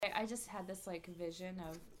I just had this like vision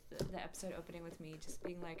of the episode opening with me just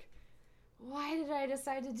being like, why did I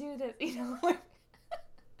decide to do this? You know, like,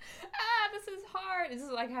 this is hard. This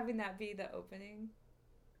is like having that be the opening.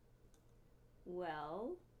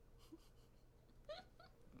 Well,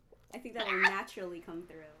 I think that will naturally come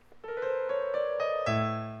through.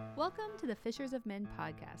 Welcome to the Fishers of Men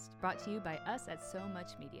podcast, brought to you by us at So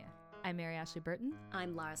Much Media. I'm Mary Ashley Burton.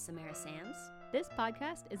 I'm Laura Samara Sams. This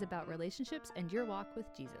podcast is about relationships and your walk with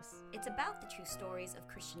Jesus. It's about the true stories of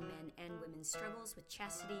Christian men and women's struggles with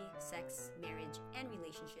chastity, sex, marriage, and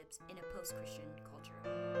relationships in a post-Christian culture.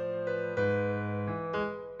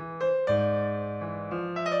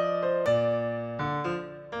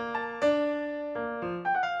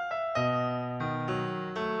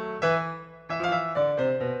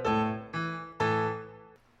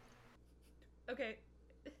 Okay,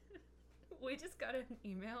 we just got an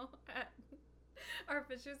email at our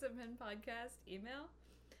Fishers of Men podcast email.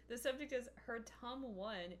 The subject is, her Tom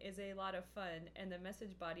 1 is a lot of fun, and the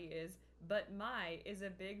message body is, but my is a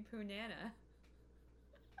big punana.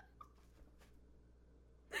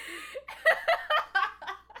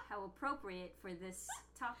 How appropriate for this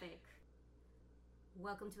topic.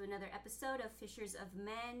 Welcome to another episode of Fishers of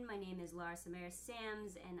Men. My name is Laura Samara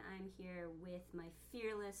Sams, and I'm here with my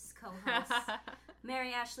fearless co-host,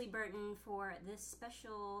 Mary Ashley Burton, for this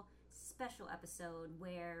special episode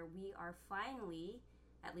where we are finally,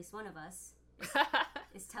 at least one of us,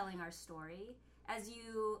 is telling our story. As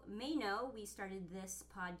you may know, we started this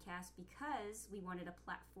podcast because we wanted a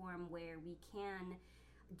platform where we can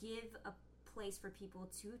give a place for people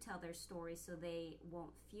to tell their stories so they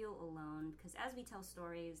won't feel alone, because as we tell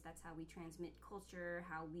stories, that's how we transmit culture,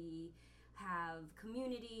 how we have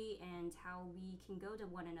community, and how we can go to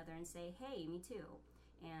one another and say, hey, me too,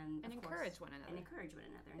 and encourage one another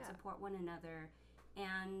and support one another.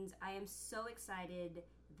 And I am so excited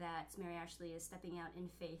that Mary Ashley is stepping out in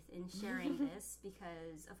faith in sharing this,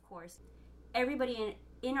 because of course everybody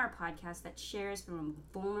in our podcast that shares from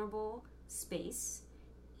a vulnerable space,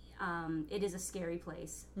 it is a scary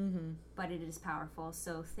place, but it is powerful.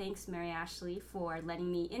 So thanks, Mary Ashley, for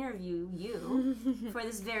letting me interview you for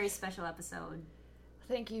this very special episode.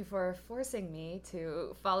 Thank you for forcing me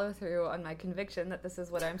to follow through on my conviction that this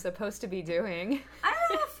is what I'm supposed to be doing. I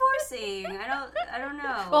don't know, forcing. I don't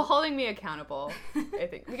know. Well, holding me accountable, I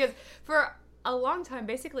think. Because for a long time,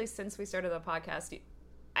 basically since we started the podcast,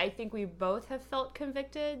 I think we both have felt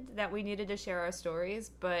convicted that we needed to share our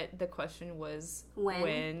stories, but the question was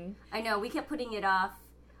when. I know, we kept putting it off.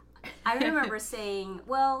 I remember saying,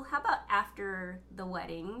 well, how about after the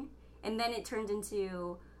wedding? And then it turned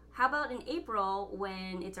into, how about in April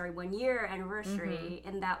when it's our 1 year anniversary?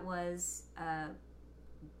 And that was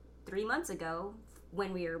 3 months ago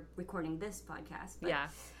when we were recording this podcast. But,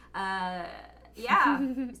 yeah.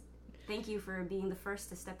 Thank you for being the first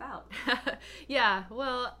to step out. Yeah,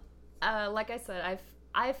 well, like I said,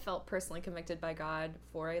 I've felt personally convicted by God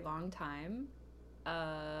for a long time.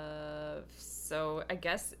 So I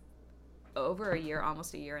guess over a year,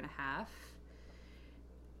 almost a year and a half.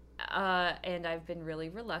 And I've been really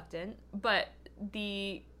reluctant. But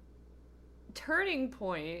the turning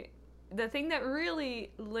point, the thing that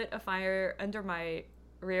really lit a fire under my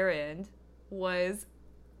rear end was,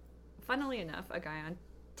 funnily enough, a guy on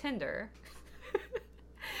Tinder.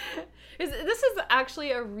 This is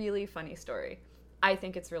actually a really funny story. I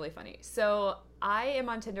think it's really funny. So I am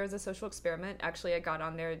on Tinder as a social experiment. Actually, I got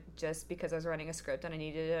on there just because I was writing a script and I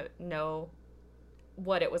needed to know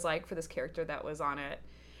what it was like for this character that was on it.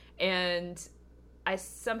 And I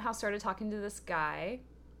somehow started talking to this guy,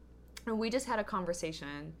 and we just had a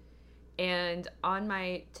conversation. And on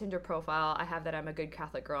my Tinder profile, I have that I'm a good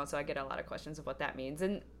Catholic girl, and so I get a lot of questions of what that means.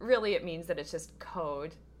 And really, it means that it's just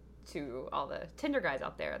code to all the Tinder guys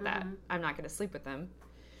out there that I'm not going to sleep with them.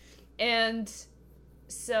 And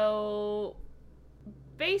so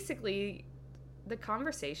basically, the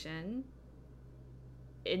conversation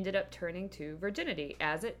ended up turning to virginity,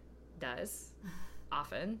 as it does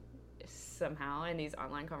often, somehow, in these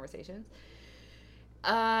online conversations.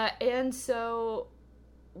 And so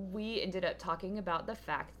we ended up talking about the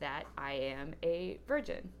fact that I am a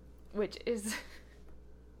virgin, which is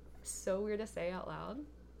so weird to say out loud.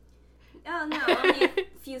 Oh, no, only a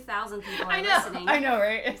few thousand people are listening. I know,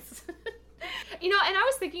 right? It's and I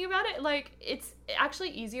was thinking about it, like, it's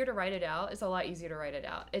actually easier to write it out. It's a lot easier to write it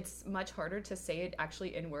out. It's much harder to say it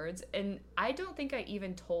actually in words. And I don't think I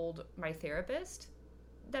even told my therapist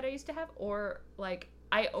that I used to have, or, like,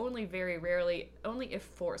 I only very rarely, only if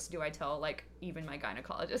forced, do I tell, like, even my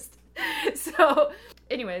gynecologist. So,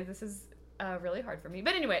 anyway, this is really hard for me.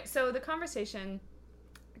 But anyway, so the conversation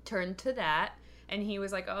turned to that, And he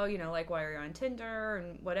was like, oh, like, why are you on Tinder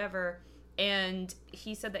and whatever. And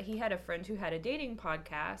he said that he had a friend who had a dating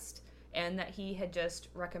podcast and that he had just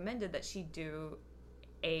recommended that she do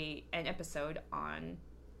an episode on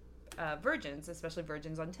virgins, especially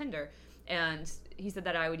virgins on Tinder. And he said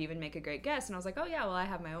that I would even make a great guest. And I was like, oh, yeah, well, I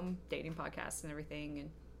have my own dating podcast and everything. And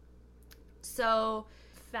so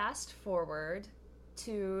fast forward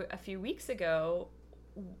to a few weeks ago,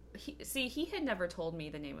 he had never told me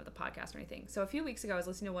the name of the podcast or anything. So a few weeks ago, I was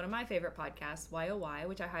listening to one of my favorite podcasts, YOY,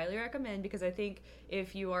 which I highly recommend because I think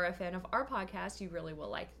if you are a fan of our podcast, you really will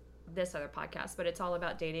like this other podcast. But it's all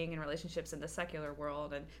about dating and relationships in the secular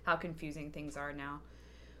world and how confusing things are now.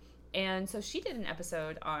 And so she did an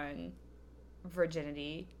episode on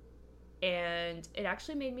virginity, and it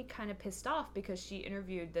actually made me kind of pissed off because she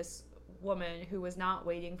interviewed this woman who was not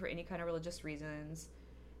waiting for any kind of religious reasons,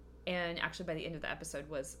 and actually by the end of the episode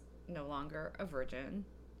was no longer a virgin.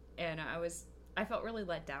 And I felt really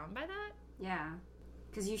let down by that. Yeah,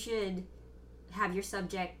 because you should have your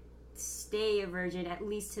subject stay a virgin at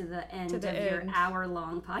least to the end of your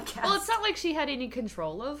hour-long podcast. Well, it's not like she had any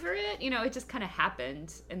control over it. It just kind of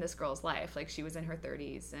happened in this girl's life. Like, she was in her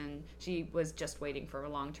 30s and she was just waiting for a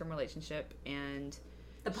long-term relationship, and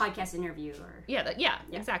the podcast interviewer. Yeah,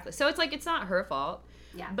 exactly. So it's like, it's not her fault.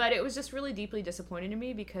 Yeah. But it was just really deeply disappointing to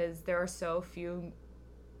me because there are so few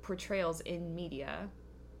portrayals in media.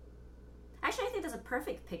 Actually, I think that's a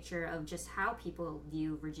perfect picture of just how people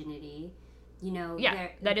view virginity.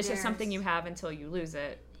 That is just something you have until you lose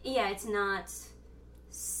it. Yeah, it's not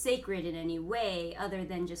sacred in any way other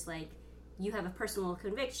than just like you have a personal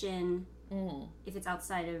conviction if it's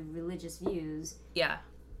outside of religious views. Yeah.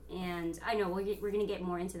 And I know we're going to get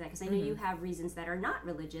more into that because I know you have reasons that are not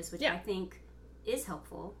religious, which I think is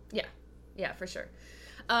helpful. Yeah, for sure.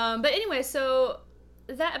 But anyway, so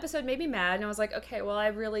that episode made me mad, and I was like, okay, well,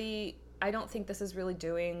 I don't think this is really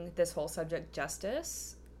doing this whole subject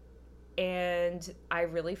justice. And I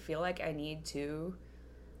really feel like I need to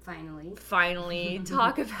finally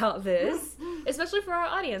talk about this, especially for our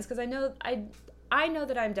audience, because I know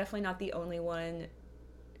that I'm definitely not the only one,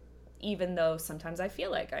 even though sometimes I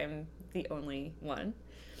feel like I'm the only one.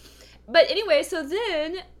 But anyway, so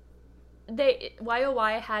then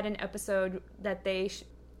YOY had an episode that they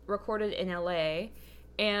recorded in LA.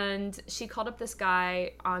 And she called up this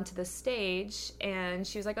guy onto the stage, and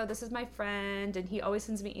she was like, oh, this is my friend, and he always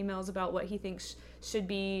sends me emails about what he thinks should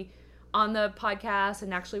be on the podcast,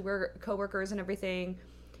 and actually we're coworkers and everything.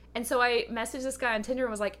 And so I messaged this guy on Tinder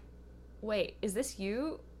and was like, wait, is this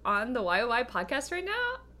you on the YOY podcast right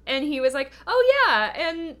now? And he was like, oh, yeah.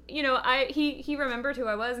 And, he remembered who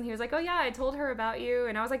I was, and he was like, oh, yeah, I told her about you.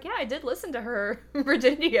 And I was like, yeah, I did listen to her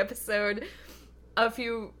virginity episode a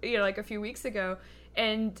few weeks ago.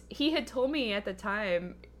 And he had told me at the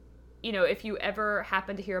time, if you ever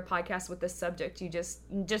happen to hear a podcast with this subject, you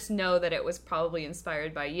just know that it was probably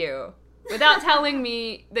inspired by you, without telling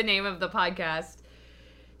me the name of the podcast.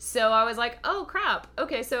 So I was like, oh, crap.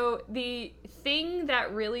 Okay, so the thing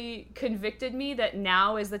that really convicted me that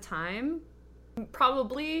now is the time,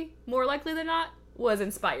 probably more likely than not, was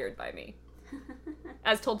inspired by me.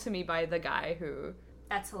 As told to me by the guy who...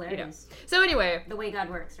 That's hilarious. So anyway. The way God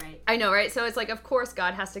works, right? I know, right? So it's like, of course,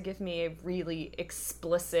 God has to give me a really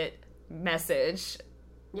explicit message.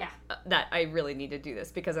 Yeah. That I really need to do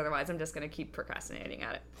this, because otherwise I'm just going to keep procrastinating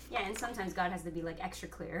at it. Yeah, and sometimes God has to be, like, extra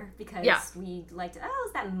clear, because we like to,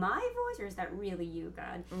 is that my voice, or is that really you,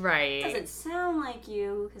 God? Right. It doesn't sound like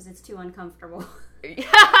you, because it's too uncomfortable.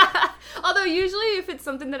 Although usually if it's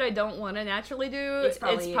something that I don't want to naturally do, it's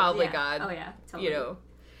probably God. Oh, yeah. Totally.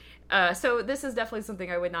 So this is definitely something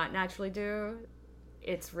I would not naturally do.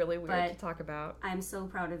 It's really weird to talk about. I'm so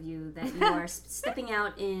proud of you that you are stepping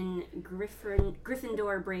out in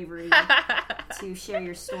Gryffindor bravery to share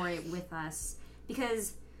your story with us.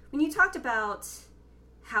 Because when you talked about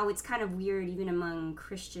how it's kind of weird even among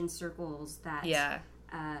Christian circles that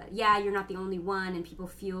you're not the only one and people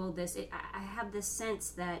feel this, I have this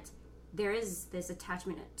sense that there is this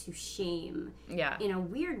attachment to shame in a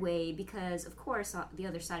weird way, because of course the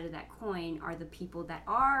other side of that coin are the people that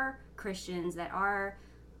are Christians, that are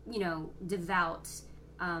devout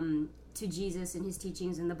to Jesus and his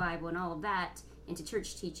teachings in the Bible and all of that, and to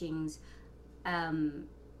church teachings, and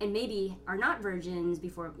maybe are not virgins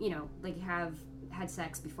before, have had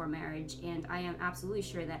sex before marriage. And I am absolutely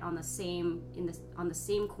sure that on the same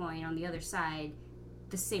coin, on the other side,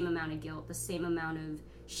 the same amount of guilt, the same amount of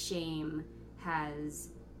shame has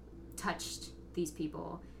touched these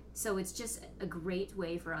people. So it's just a great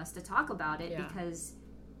way for us to talk about it, because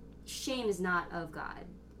shame is not of God.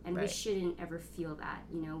 And we Right. shouldn't ever feel that.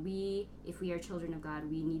 You know, if we are children of God,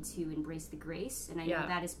 we need to embrace the grace. And I know Yeah.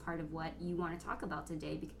 that is part of what you want to talk about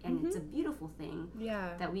today. And it's a beautiful thing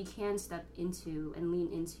Yeah. that we can step into and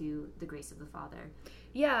lean into the grace of the Father.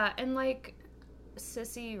 Yeah, and like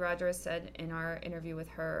Sissy Rogers said in our interview with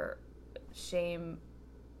her, shame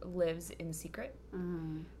lives in secret.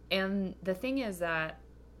 Mm-hmm. And the thing is that,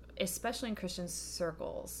 especially in Christian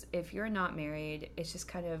circles, if you're not married, it's just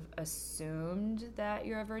kind of assumed that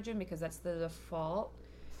you're a virgin because that's the default.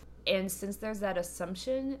 And since there's that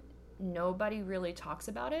assumption, nobody really talks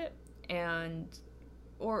about it, and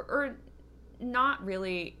or not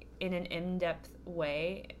really in an in-depth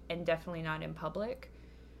way, and definitely not in public.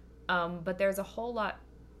 But there's a whole lot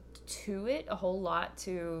to it, a whole lot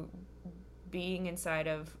to being inside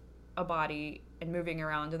of a body and moving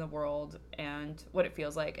around in the world and what it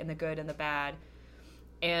feels like and the good and the bad.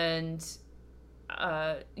 And,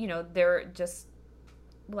 they're just,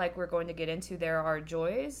 like we're going to get into, there are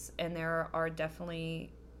joys and there are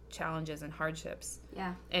definitely challenges and hardships.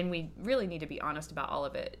 Yeah. And we really need to be honest about all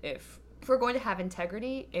of it if we're going to have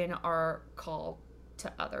integrity in our call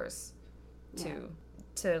to others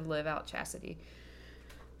to live out chastity.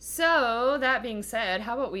 So, that being said,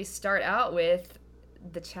 how about we start out with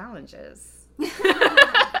the challenges?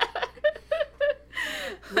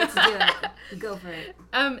 Let's do it. Go for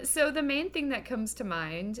it. So the main thing that comes to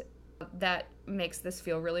mind that makes this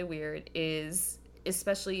feel really weird is,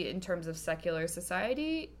 especially in terms of secular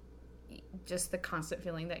society, just the constant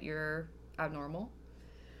feeling that you're abnormal.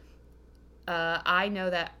 I know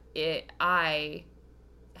that I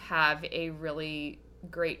have a really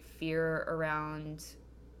great fear around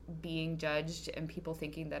being judged and people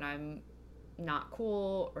thinking that I'm not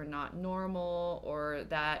cool or not normal, or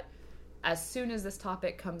that as soon as this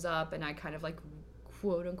topic comes up and I kind of like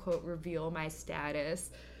quote unquote reveal my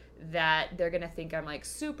status, that they're gonna think I'm like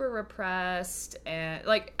super repressed. And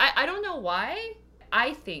like I don't know why.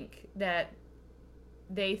 I think that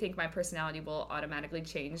they think my personality will automatically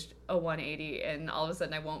change a 180 and all of a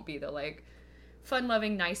sudden I won't be the like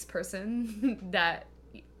fun-loving nice person that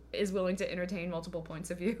is willing to entertain multiple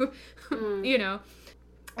points of view. You know.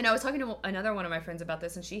 And I was talking to another one of my friends about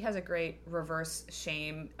this, and she has a great reverse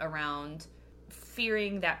shame around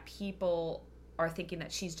fearing that people are thinking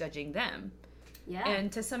that she's judging them. Yeah. And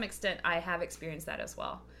to some extent, I have experienced that as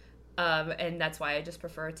well. And that's why I just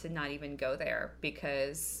prefer to not even go there,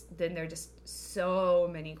 because then there are just so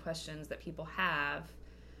many questions that people have.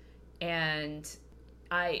 And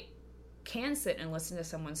I can sit and listen to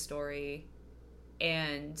someone's story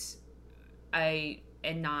and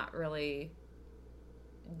not really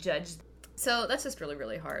judge. So that's just really,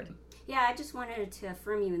 really hard. Yeah, I just wanted to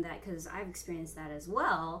affirm you in that because I've experienced that as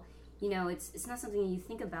well. You know, it's not something you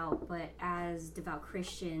think about, but as devout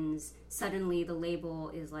Christians, suddenly the label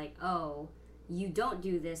is like, oh, you don't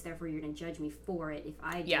do this, therefore you're going to judge me for it if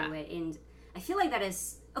I do it. And I feel like that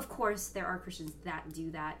is, of course, there are Christians that do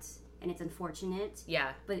that, and it's unfortunate.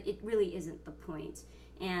 Yeah. But it really isn't the point.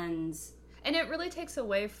 And it really takes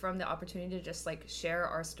away from the opportunity to just like share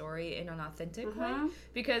our story in an authentic way,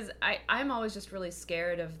 because I'm always just really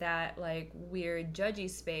scared of that like weird judgy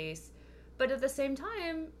space. But at the same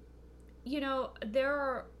time, you know, there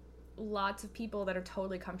are lots of people that are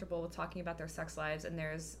totally comfortable with talking about their sex lives and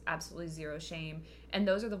there's absolutely zero shame. And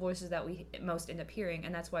those are the voices that we most end up hearing,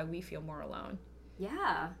 and that's why we feel more alone.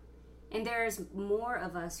 Yeah. And there's more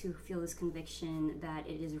of us who feel this conviction that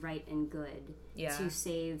it is right and good to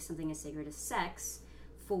save something as sacred as sex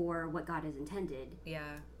for what God has intended.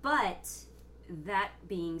 Yeah. But that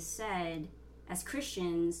being said, as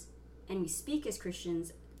Christians, and we speak as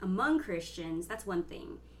Christians, among Christians, that's one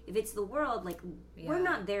thing. If it's the world, like, we're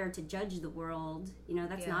not there to judge the world. You know,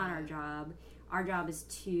 that's not our job. Our job is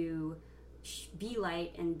to be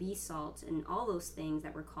light and be salt and all those things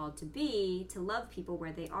that we're called to be, to love people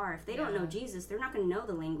where they are. If they don't know Jesus, they're not going to know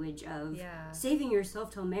the language of saving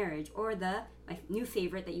yourself till marriage, or my new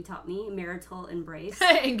favorite that you taught me, marital embrace.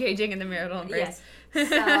 Engaging in the marital embrace. Yes.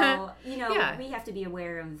 So, you know, we have to be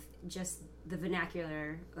aware of just the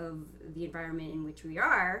vernacular of the environment in which we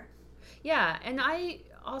are. Yeah, and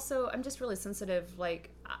I'm just really sensitive. Like,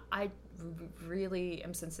 I really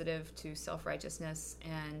am sensitive to self-righteousness,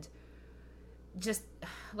 and just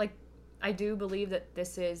like, I do believe that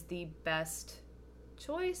this is the best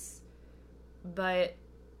choice, but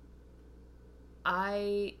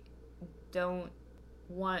I don't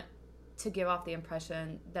want to give off the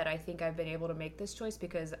impression that I think I've been able to make this choice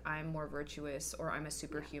because I'm more virtuous, or I'm a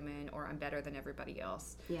superhuman, or I'm better than everybody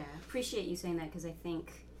else. Yeah, appreciate you saying that, because I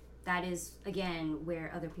think that is, again,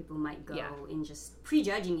 where other people might go Yeah. in just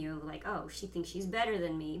prejudging you, like, oh, she thinks she's better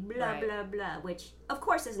than me, blah, Right. blah, blah, which, of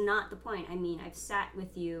course, is not the point. I mean, I've sat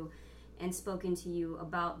with you and spoken to you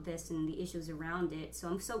about this and the issues around it, so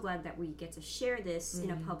I'm so glad that we get to share this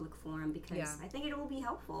in a public forum, because Yeah. I think it will be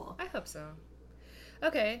helpful. I hope so.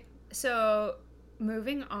 Okay, so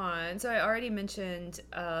moving on. So I already mentioned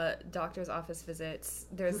doctor's office visits.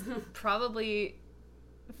 There's probably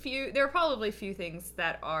few things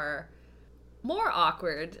that are more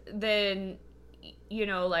awkward than, you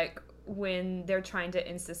know, like when they're trying to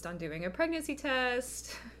insist on doing a pregnancy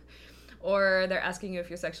test, or they're asking you if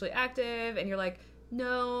you're sexually active, and you're like,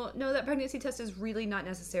 no, that pregnancy test is really not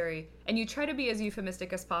necessary. And you try to be as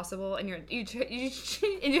euphemistic as possible, and you're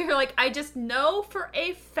like, I just know for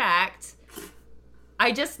a fact.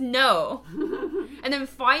 I just know. And then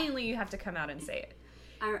finally you have to come out and say it.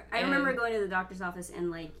 I remember going to the doctor's office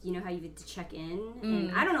and, like, you know how you had to check in?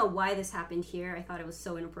 And I don't know why this happened here. I thought it was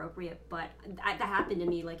so inappropriate, but that happened to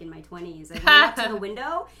me, like, in my 20s. I went up to the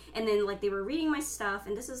window, and then, like, they were reading my stuff,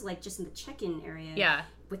 and this is, like, just in the check-in area. Yeah.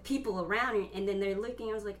 With people around, and then they're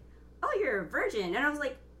looking, I was like, oh, you're a virgin. And I was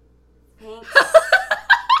like, thanks.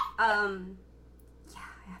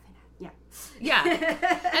 Yeah.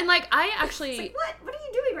 And, like, I actually... It's like, what are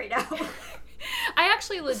you doing right now? I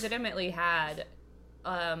actually legitimately had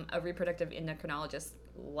a reproductive endocrinologist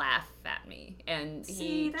laugh at me, and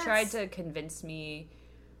he tried to convince me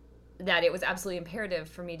that it was absolutely imperative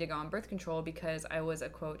for me to go on birth control because I was a,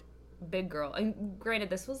 quote, big girl. And granted,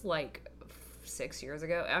 this was like 6 years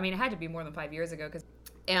ago. I mean, it had to be more than 5 years ago.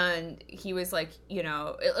 And he was like, you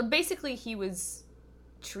know, basically he was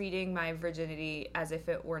treating my virginity as if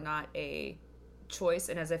it were not a choice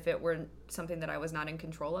and as if it were something that I was not in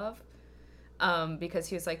control of. Because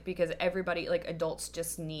he was like, because everybody, like, adults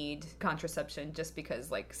just need contraception just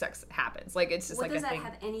because, like, sex happens. Like, it's just what like a thing.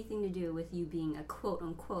 What does that have anything to do with you being a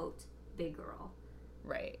quote-unquote big girl?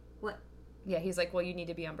 Right. What? Yeah, he's like, well, you need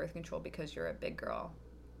to be on birth control because you're a big girl.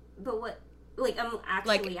 But what? Like, I'm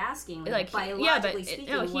actually asking, like biologically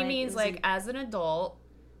speaking. No, he means, like, as an adult,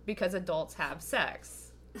 because adults have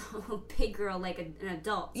sex. Big girl, like an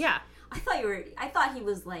adult. Yeah. I thought he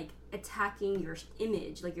was, like, attacking your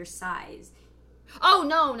image, like your size. Oh,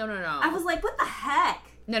 no. I was like, what the heck?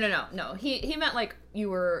 No. He meant, like,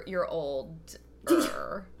 you're old.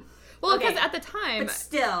 Well, because at the time... But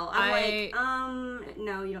still, I'm like,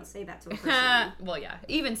 no, you don't say that to a person. Well, yeah.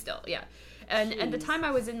 Even still, yeah. And at the time,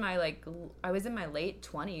 I was in my late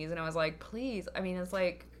 20s, and I was like, please. I mean, it's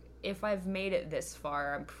like, if I've made it this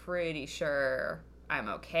far, I'm pretty sure I'm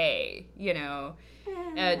okay, you know?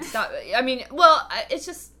 Stop. I mean, well, it's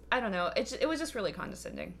just, I don't know. It was just really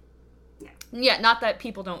condescending. Yeah, not that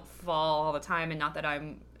people don't fall all the time, and not that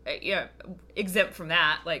I'm exempt from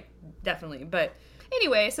that, like, definitely. But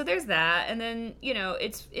anyway, so there's that. And then, you know,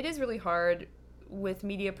 it is really hard with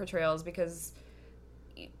media portrayals because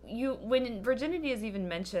when virginity is even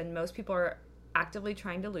mentioned, most people are actively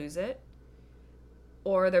trying to lose it,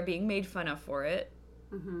 or they're being made fun of for it.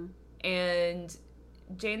 Mm-hmm. And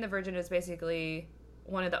Jane the Virgin is basically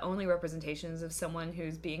one of the only representations of someone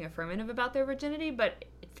who's being affirmative about their virginity, but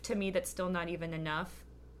to me that's still not even enough,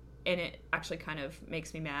 and it actually kind of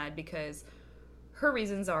makes me mad because her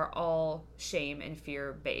reasons are all shame and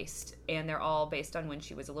fear based, and they're all based on when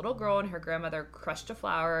she was a little girl and her grandmother crushed a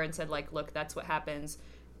flower and said, like, look, that's what happens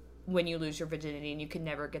when you lose your virginity and you can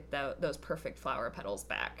never get those perfect flower petals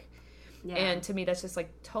back. Yeah. And to me that's just,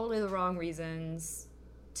 like, totally the wrong reasons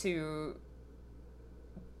to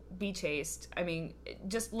be chaste. I mean,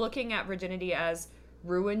 just looking at virginity as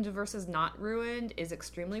ruined versus not ruined is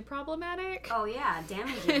extremely problematic. Oh yeah,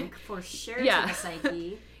 damaging for sure to the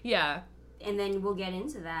psyche. Yeah. And then we'll get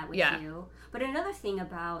into that with you. But another thing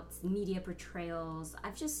about media portrayals,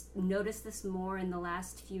 I've just noticed this more in the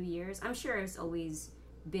last few years. I'm sure it's always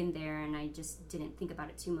been there and I just didn't think about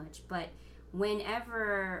it too much. But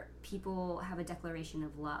whenever people have a declaration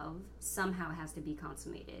of love, somehow it has to be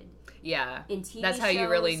consummated. Yeah. In TV that's shows, how you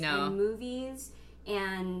really know. In movies.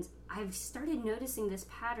 And I've started noticing this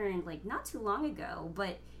pattern, like, not too long ago.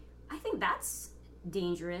 But I think that's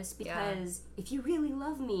dangerous because if you really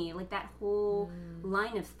love me, like, that whole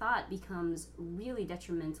line of thought becomes really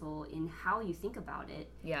detrimental in how you think about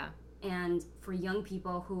it. Yeah. And for young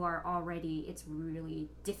people who are already, it's really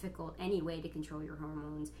difficult anyway to control your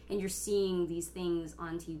hormones. And you're seeing these things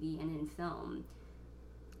on TV and in film.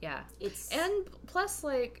 Yeah. And plus,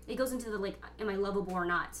 like, it goes into the, like, am I lovable or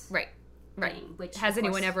not? Right. Thing, which, has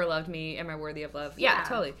anyone ever loved me? Am I worthy of love? Yeah,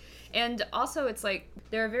 totally. And also, it's like,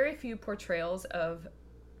 there are very few portrayals of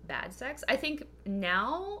bad sex. I think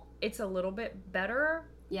now it's a little bit better.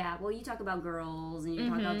 Yeah, well, you talk about girls and you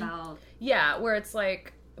talk about... Yeah, where it's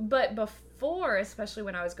like, but before, especially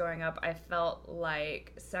when I was growing up, I felt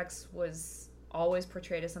like sex was always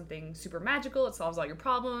portrayed as something super magical. It solves all your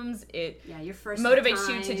problems. It your first motivates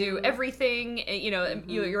time. you to do everything.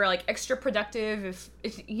 You're like extra productive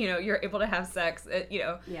if you're able to have sex,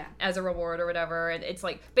 as a reward or whatever. And it's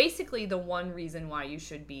like basically the one reason why you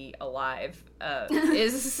should be alive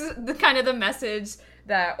is the kind of the message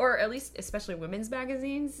that, or at least especially women's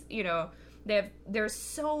magazines, there's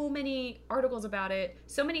so many articles about it,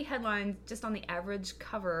 so many headlines just on the average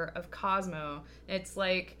cover of Cosmo. It's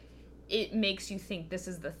like, it makes you think this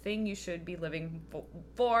is the thing you should be living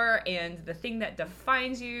for, and the thing that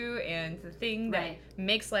defines you, and the thing that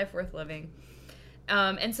makes life worth living.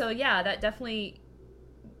 And so, yeah, that definitely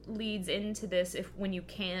leads into this. When you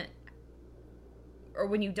can't, or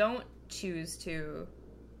when you don't choose to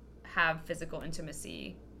have physical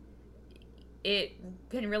intimacy, it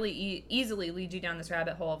can really easily lead you down this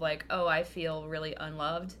rabbit hole of like, oh, I feel really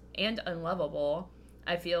unloved and unlovable.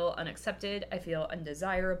 I feel unaccepted. I feel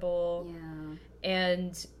undesirable. Yeah.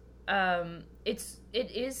 And it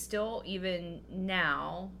is still, even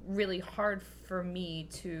now, really hard for me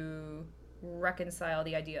to reconcile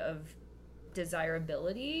the idea of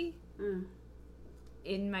desirability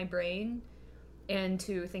in my brain, and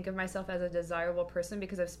to think of myself as a desirable person,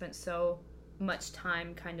 because I've spent so much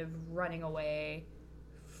time kind of running away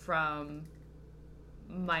from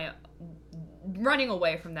that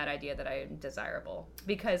idea that I am desirable.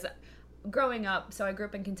 Because growing up, so I grew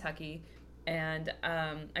up in Kentucky, and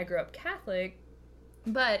I grew up Catholic,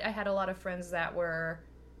 but I had a lot of friends that were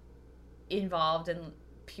involved in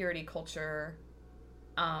purity culture,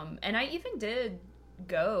 and I even did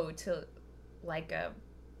go to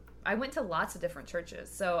I went to lots of different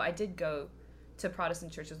churches, so I did go to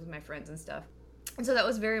Protestant churches with my friends and stuff, and so that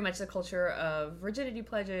was very much the culture of virginity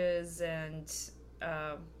pledges and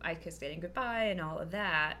I kissed dating goodbye and all of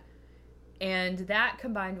that. And that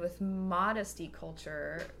combined with modesty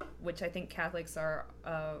culture, which I think Catholics are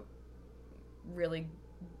really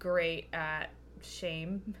great at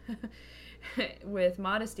shame with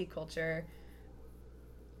modesty culture,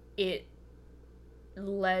 it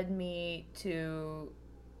led me to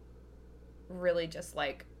really just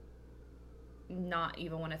like not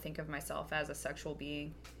even want to think of myself as a sexual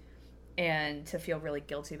being, and to feel really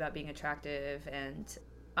guilty about being attractive. And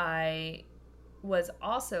I was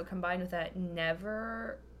also, combined with that,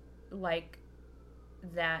 never like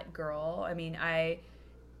that girl. I mean, I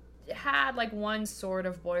had like one sort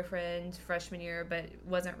of boyfriend freshman year, but it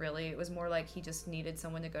wasn't really. It was more like he just needed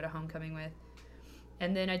someone to go to homecoming with.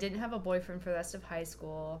 And then I didn't have a boyfriend for the rest of high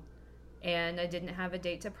school, and I didn't have a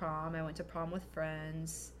date to prom. I went to prom with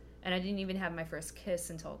friends, and I didn't even have my first kiss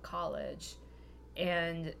until college.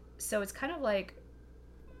 And so it's kind of like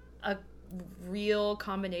a real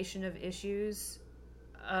combination of issues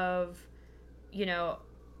of,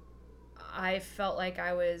 I felt like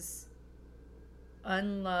I was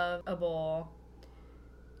unlovable,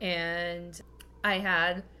 and I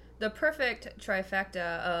had the perfect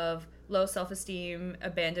trifecta of low self-esteem,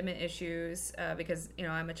 abandonment issues, because,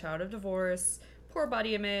 I'm a child of divorce, poor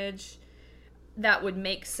body image, that would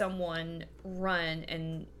make someone run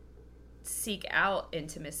and seek out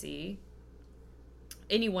intimacy.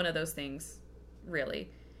 Any one of those things,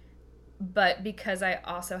 really. But because I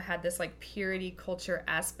also had this like purity culture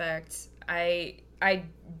aspect, I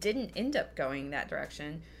didn't end up going that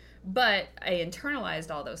direction, but I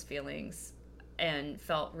internalized all those feelings and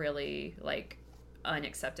felt really like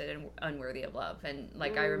unaccepted and unworthy of love. And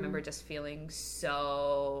like I remember just feeling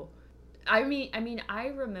so, I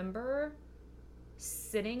remember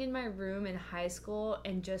sitting in my room in high school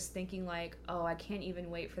and just thinking like, oh, I can't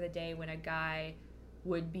even wait for the day when a guy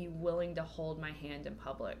would be willing to hold my hand in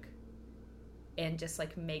public and just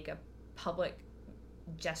like make a public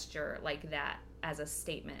gesture like that as a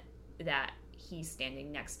statement that he's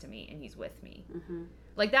standing next to me and he's with me. Mm-hmm.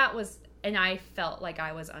 Like that was, and I felt like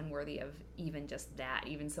I was unworthy of even just that,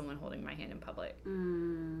 even someone holding my hand in public.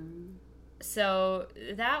 So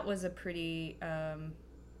that was a pretty, I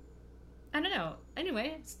don't know.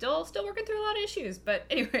 Anyway, still working through a lot of issues, but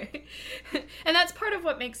anyway. And that's part of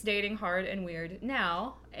what makes dating hard and weird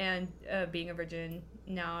now, and being a virgin.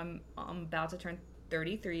 Now I'm about to turn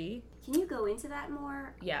 33. Can you go into that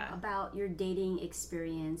more? Yeah. About your dating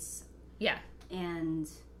experience? Yeah. And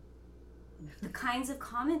the kinds of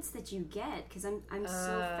comments that you get, because I'm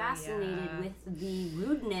so fascinated with the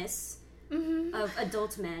rudeness of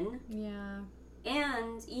adult men. Yeah.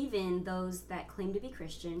 And even those that claim to be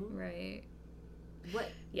Christian. Right.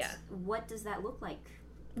 What does that look like?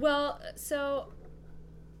 Well, so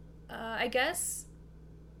I guess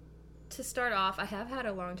to start off, I have had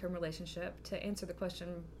a long-term relationship, to answer the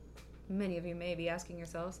question many of you may be asking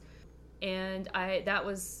yourselves. And that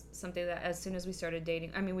was something that as soon as we started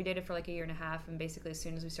dating, I mean, we dated for like a year and a half, and basically as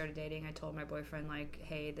soon as we started dating, I told my boyfriend, like,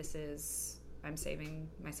 hey, I'm saving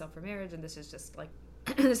myself for marriage, and this is just like,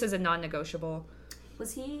 this is a non-negotiable.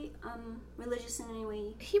 Was he religious in any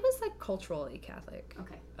way? He was like culturally Catholic.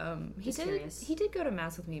 Okay. He did go to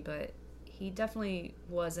mass with me, but he definitely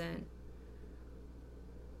wasn't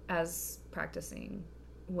as practicing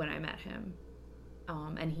when I met him.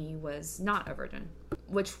 And he was not a virgin,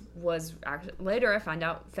 which was actually, later I found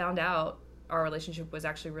out our relationship was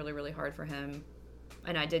actually really, really hard for him.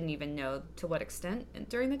 And I didn't even know to what extent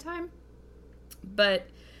during the time.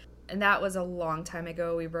 And that was a long time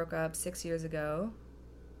ago. We broke up 6 years ago.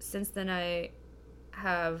 Since then, I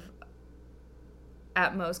have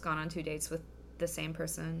at most gone on 2 dates with the same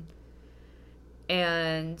person.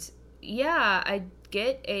 And yeah, I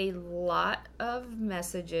get a lot of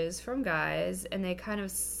messages from guys, and they kind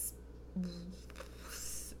of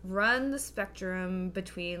run the spectrum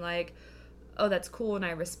between like, oh, that's cool and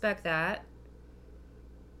I respect that,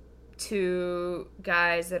 to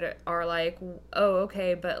guys that are like, oh,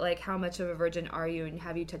 okay, but like, how much of a virgin are you, and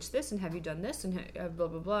have you touched this, and have you done this, and blah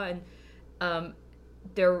blah blah. And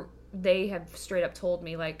they have straight up told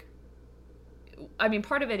me, like, I mean,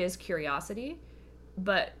 part of it is curiosity,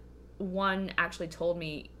 but one actually told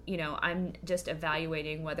me, you know, I'm just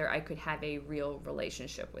evaluating whether I could have a real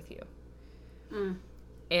relationship with you.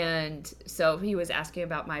 And so he was asking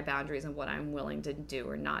about my boundaries and what I'm willing to do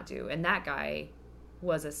or not do. And that guy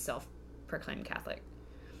was a self-proclaimed Catholic.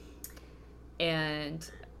 And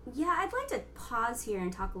yeah, I'd like to pause here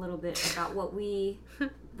and talk a little bit about what we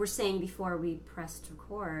were saying before we pressed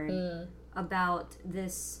record about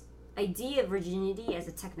this idea of virginity as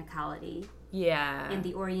a technicality. Yeah. And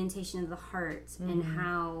the orientation of the heart, and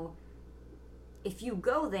how if you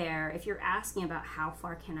go there, if you're asking about how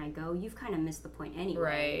far can I go, you've kind of missed the point anyway.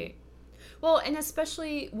 Right. Well, and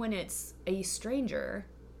especially when it's a stranger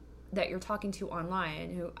that you're talking to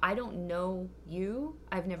online who I don't know you,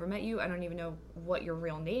 I've never met you, I don't even know what your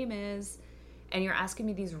real name is, and you're asking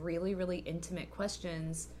me these really, really intimate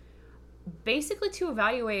questions basically to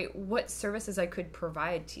evaluate what services I could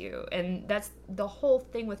provide to you. And that's the whole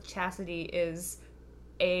thing with chastity, is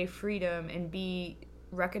A, freedom, and B,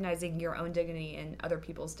 recognizing your own dignity and other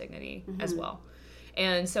people's dignity as well.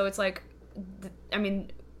 And so it's like, I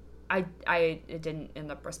mean, I didn't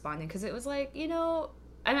end up responding because it was like, you know,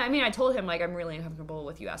 and I mean, I told him, like, I'm really uncomfortable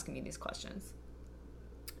with you asking me these questions.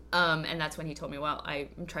 And that's when he told me, well,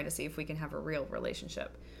 I'm trying to see if we can have a real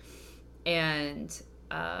relationship. And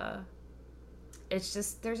it's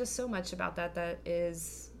just, there's just so much about that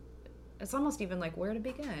is, it's almost even like where to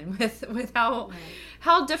begin with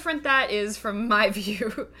how different that is from my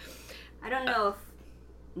view. I don't know if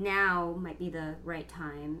now might be the right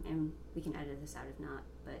time, and we can edit this out if not,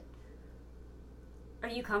 but are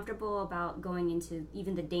you comfortable about going into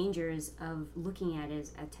even the dangers of looking at it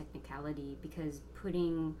as a technicality? Because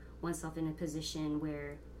putting oneself in a position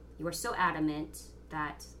where you are so adamant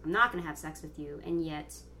that I'm not going to have sex with you, and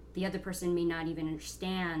yet the other person may not even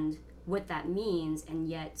understand what that means, and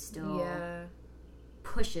yet still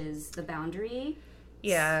pushes the boundary.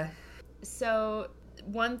 Yeah. So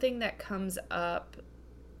one thing that comes up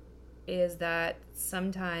is that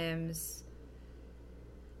sometimes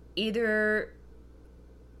either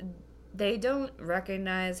they don't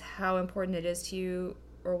recognize how important it is to you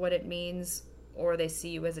or what it means, or they see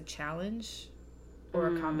you as a challenge, or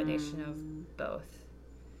a combination of both.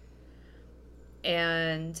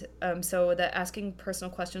 And so that asking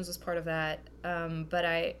personal questions was part of that. But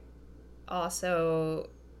I also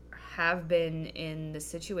have been in the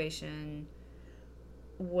situation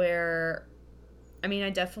where, I mean, I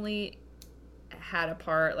definitely had a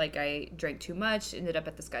part, like I drank too much, ended up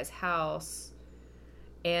at this guy's house.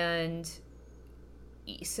 And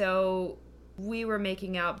so we were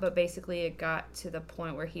making out, but basically it got to the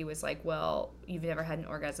point where he was like, well, you've never had an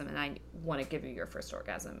orgasm, and I want to give you your first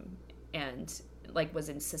orgasm. And like was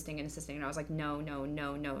insisting, and I was like, no.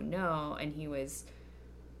 And he was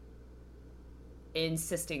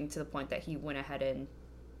insisting to the point that he went ahead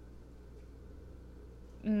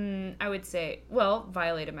and I would say, well,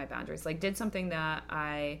 violated my boundaries, like did something that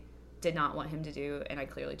I did not want him to do, and I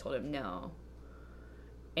clearly told him no.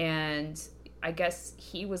 And I guess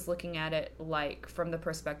he was looking at it like from the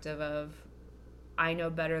perspective of, I know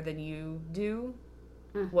better than you do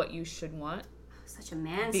what you should want. Such a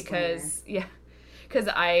mansplainer. Because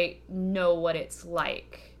I know what it's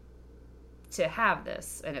like to have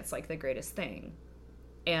this, and it's like the greatest thing,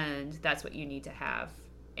 and that's what you need to have.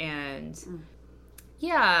 And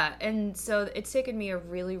Yeah, and so it's taken me a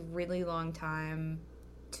really, really long time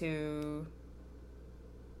to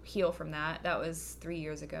heal from that. That was 3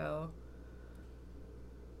 years ago.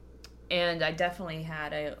 And I definitely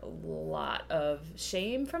had a lot of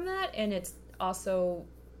shame from that, and it's also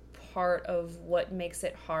part of what makes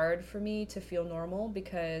it hard for me to feel normal,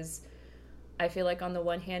 because I feel like on the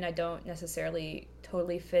one hand I don't necessarily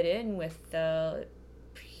totally fit in with the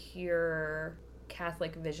pure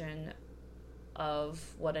Catholic vision of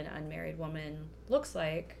what an unmarried woman looks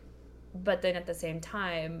like, but then at the same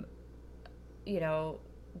time, you know,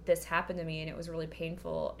 this happened to me and it was really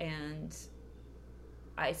painful, and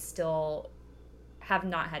I still have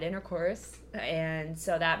not had intercourse, and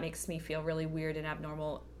so that makes me feel really weird and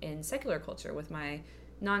abnormal in secular culture with my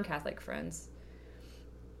non-Catholic friends.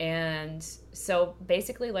 And so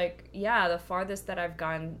basically, like, yeah, the farthest that I've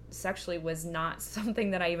gone sexually was not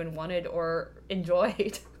something that I even wanted or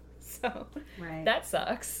enjoyed. So right. That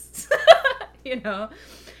sucks. You know?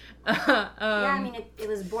 Yeah, I mean, it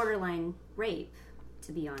was borderline rape,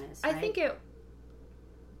 to be honest. I think it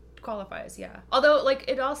qualifies, yeah. Although, like,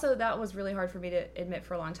 it also, that was really hard for me to admit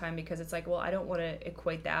for a long time, because it's like, well, I don't want to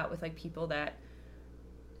equate that with, like, people that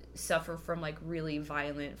suffer from, like, really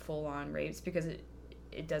violent full-on rapes, because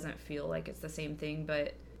it doesn't feel like it's the same thing.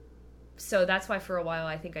 But so that's why for a while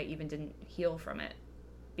I think I even didn't heal from it,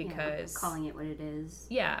 because calling it what it is.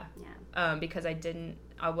 Yeah. Because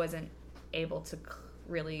I wasn't able to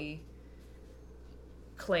really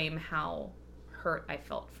claim how hurt I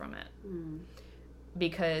felt from it.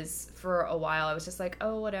 Because for a while I was just like,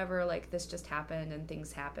 oh, whatever, like, this just happened and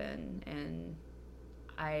things happen, and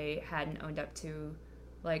I hadn't owned up to,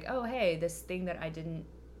 like, oh, hey, this thing that I didn't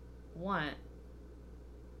want,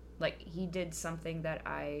 like, he did something that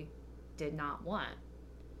I did not want.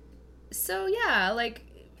 So yeah, like,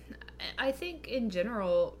 I think in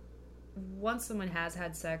general, once someone has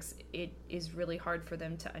had sex, it is really hard for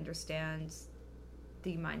them to understand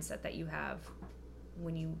the mindset that you have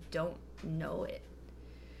when you don't know it.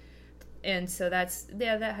 And so that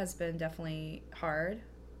has been definitely hard,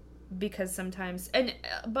 because sometimes, and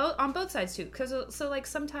on both sides too, because so like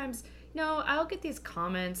sometimes, you know, I'll get these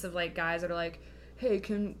comments of, like, guys that are like, hey,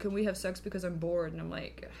 can we have sex because I'm bored? And I'm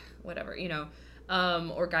like, whatever, you know,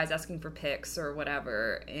 or guys asking for pics or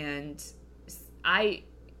whatever, and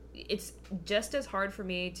it's just as hard for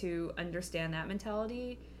me to understand that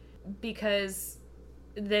mentality, because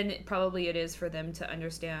then probably it is for them to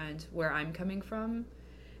understand where I'm coming from.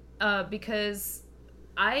 Because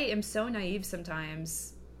I am so naive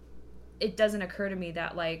sometimes, it doesn't occur to me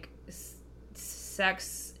that, like,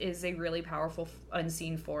 sex is a really powerful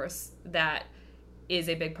unseen force that is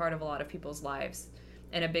a big part of a lot of people's lives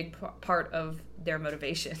and a big part of their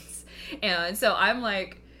motivations. And so I'm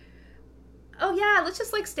like, oh yeah, let's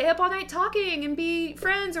just, like, stay up all night talking and be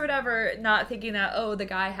friends or whatever, not thinking that, oh, the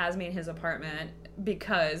guy has me in his apartment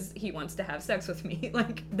because he wants to have sex with me.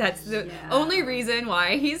 Like, that's the only reason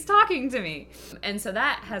why he's talking to me. And so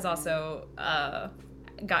that has also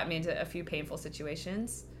got me into a few painful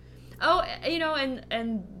situations. Oh, you know,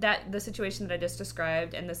 and that the situation that I just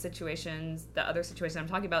described and the other situations I'm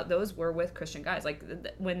talking about, those were with Christian guys. Like,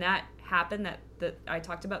 when that happened, that I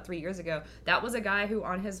talked about 3 years ago, that was a guy who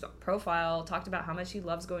on his profile talked about how much he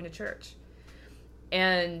loves going to church.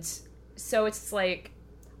 And so it's like,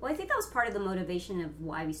 well, I think that was part of the motivation of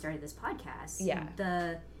why we started this podcast. Yeah.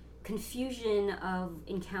 The confusion of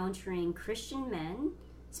encountering Christian men,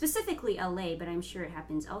 specifically LA, but I'm sure it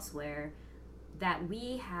happens elsewhere, that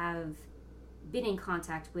we have been in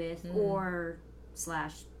contact with or /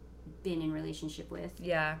 been in relationship with.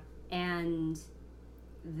 Yeah. And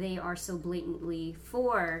they are so blatantly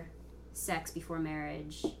for sex before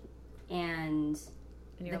marriage, and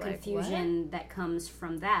the confusion that comes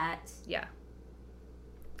from that. Yeah.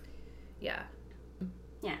 Yeah.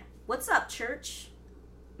 Yeah. What's up, church?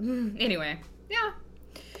 Anyway. Yeah.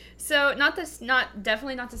 So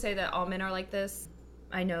definitely not to say that all men are like this.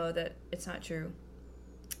 I know that it's not true.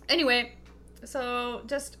 Anyway, so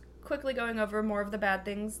just quickly going over more of the bad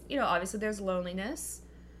things. You know, obviously there's loneliness.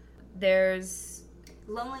 There's...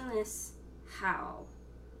 Loneliness how?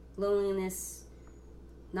 Loneliness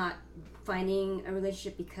not finding a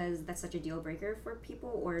relationship because that's such a deal breaker for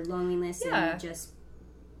people? Or loneliness and just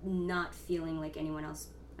not feeling like anyone else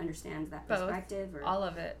understands that perspective? Both. Or all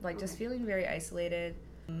of it. Like, just feeling very isolated.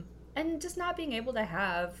 And just not being able to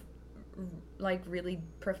have, like, really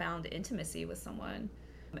profound intimacy with someone.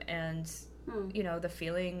 And, you know, the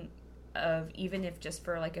feeling of, even if just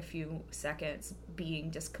for, like, a few seconds, being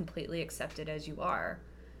just completely accepted as you are.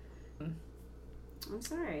 I'm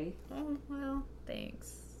sorry. Oh, well,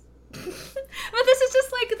 thanks. But this is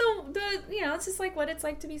just like the it's just like what it's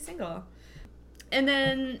like to be single. And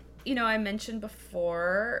then, I mentioned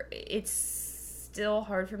before, it's still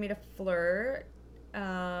hard for me to flirt.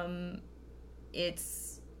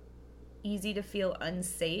 It's easy to feel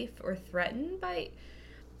unsafe or threatened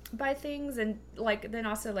by things, and like then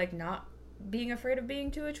also like not being afraid of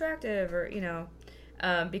being too attractive, or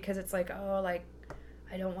because it's like, oh, like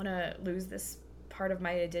I don't want to lose this part of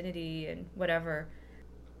my identity and whatever.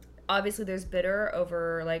 Obviously there's bitter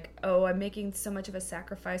over like, oh, I'm making so much of a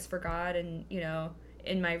sacrifice for God, and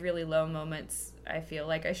in my really low moments I feel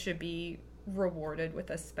like I should be rewarded with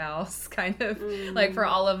a spouse, kind of like for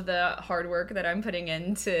all of the hard work that I'm putting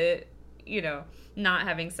into not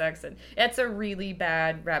having sex. And it's a really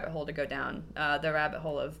bad rabbit hole to go down, the rabbit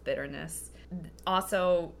hole of bitterness.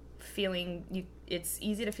 Also feeling it's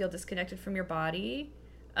easy to feel disconnected from your body,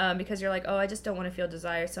 because you're like, oh, I just don't want to feel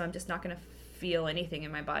desire, so I'm just not going to feel anything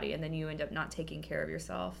in my body, and then you end up not taking care of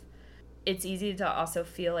yourself. It's easy to also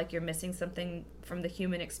feel like you're missing something from the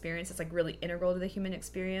human experience that's like really integral to the human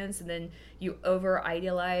experience, and then you over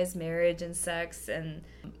idealize marriage and sex and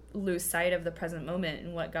lose sight of the present moment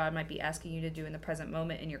and what God might be asking you to do in the present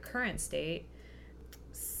moment in your current state.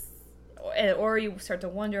 Or you start to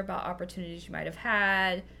wonder about opportunities you might have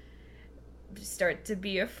had, start to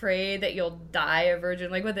be afraid that you'll die a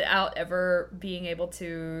virgin, like without ever being able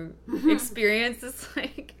to experience this,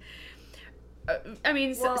 like,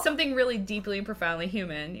 something really deeply and profoundly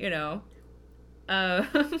human, Well,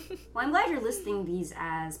 I'm glad you're listing these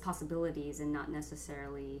as possibilities and not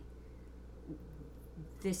necessarily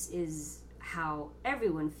this is how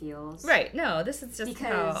everyone feels. Right. No, this is just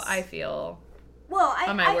how I feel. Well,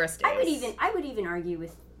 on my worst days. I would even argue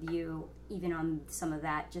with you even on some of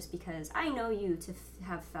that, just because I know you to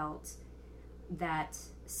have felt that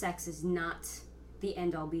sex is not the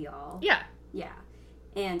end all be all. Yeah. Yeah.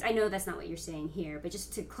 And I know that's not what you're saying here, but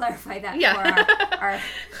just to clarify that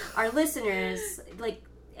for our listeners, like,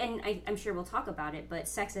 and I'm sure we'll talk about it, but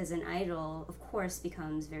sex as an idol, of course,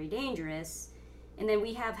 becomes very dangerous. And then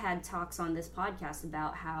we have had talks on this podcast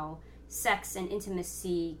about how sex and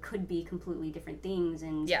intimacy could be completely different things,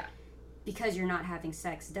 and because you're not having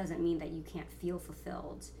sex doesn't mean that you can't feel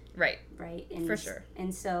fulfilled. Right. And, for sure.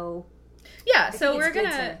 And so... Yeah, so we're going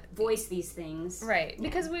to voice these things. Right,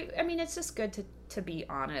 because it's just good to be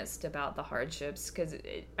honest about the hardships, because,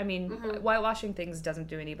 whitewashing things doesn't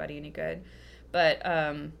do anybody any good. But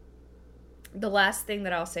the last thing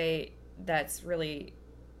that I'll say that's really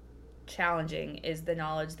challenging is the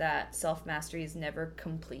knowledge that self-mastery is never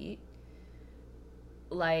complete.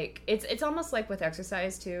 Like, it's almost like with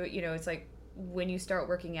exercise, too. It's like when you start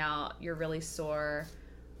working out, you're really sore.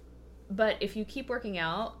 But if you keep working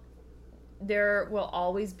out, there will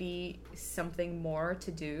always be something more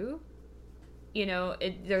to do.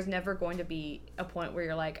 There's never going to be a point where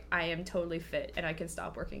you're like, I am totally fit and I can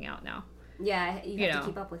stop working out now. Yeah, you have to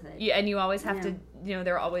keep up with it. Yeah, and you always have to,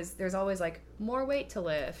 there's always like more weight to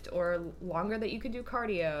lift, or longer that you can do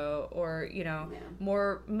cardio, or,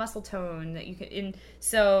 more muscle tone that you can, and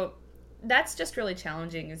so that's just really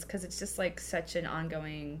challenging, is because it's just like such an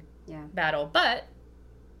ongoing battle. But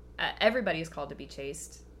everybody is called to be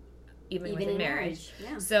chaste. Even within marriage.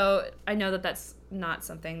 Yeah. So I know that that's not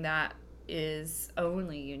something that is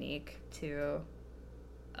only unique to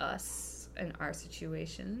us and our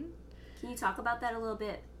situation. Can you talk about that a little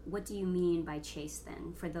bit? What do you mean by chaste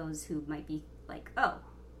then, for those who might be like, oh,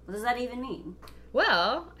 what does that even mean?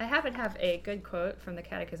 Well, I happen to have a good quote from the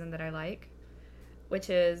Catechism that I like, which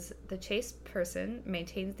is, the chaste person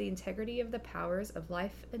maintains the integrity of the powers of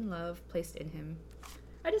life and love placed in him.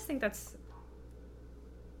 I just think that's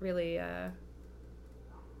really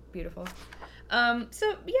beautiful.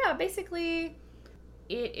 So yeah, basically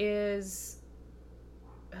it is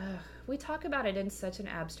we talk about it in such an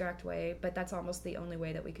abstract way, but that's almost the only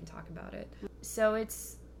way that we can talk about it. So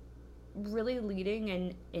it's really leading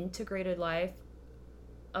an integrated life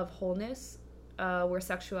of wholeness, where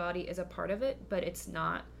sexuality is a part of it, but it's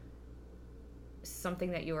not something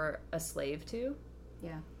that you're a slave to.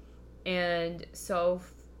 Yeah. And so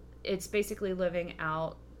it's basically living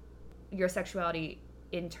out your sexuality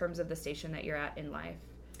in terms of the station that you're at in life.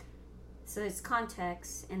 So there's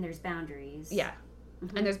context and there's boundaries. Yeah.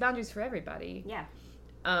 Mm-hmm. And there's boundaries for everybody. Yeah.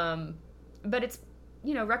 But it's,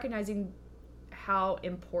 recognizing how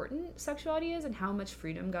important sexuality is and how much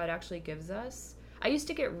freedom God actually gives us. I used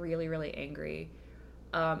to get really, really angry,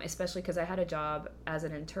 especially because I had a job as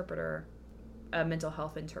an interpreter, a mental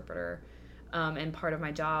health interpreter, and part of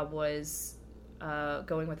my job was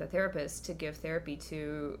going with a therapist to give therapy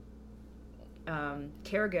to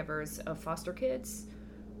caregivers of foster kids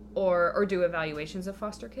or do evaluations of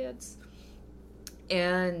foster kids.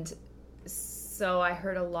 And so I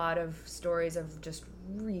heard a lot of stories of just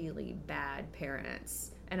really bad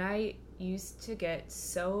parents. And I used to get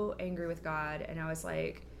so angry with God, and I was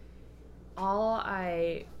like, all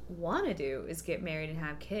I want to do is get married and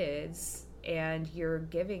have kids, and you're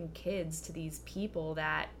giving kids to these people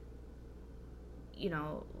that, you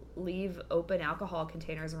know, leave open alcohol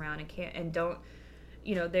containers around and don't,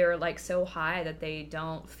 you know, they're like so high that they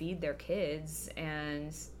don't feed their kids,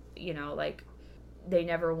 and, you know, like they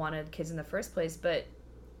never wanted kids in the first place. But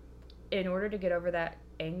in order to get over that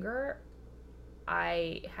anger,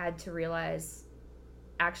 I had to realize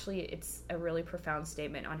actually it's a really profound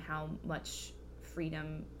statement on how much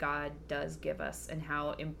freedom God does give us and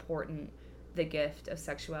how important the gift of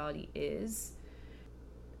sexuality is.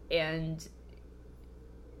 And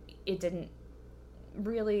it didn't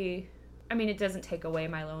really, I mean, it doesn't take away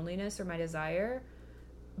my loneliness or my desire,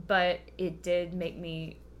 but it did make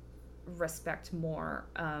me respect more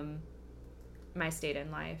my state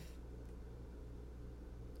in life,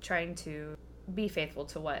 trying to be faithful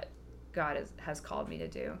to what God has called me to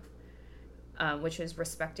do, which is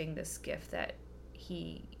respecting this gift that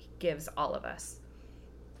he gives all of us.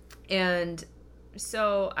 And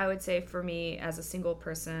so I would say for me as a single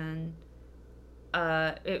person,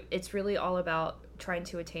 it's really all about trying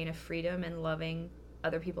to attain a freedom and loving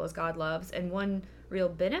other people as God loves. And one real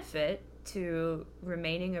benefit to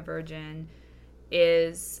remaining a virgin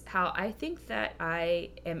is how I think that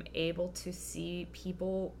I am able to see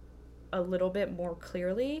people a little bit more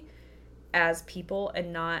clearly as people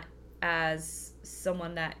and not as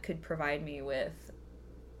someone that could provide me with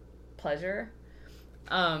pleasure.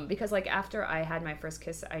 Because like after I had my first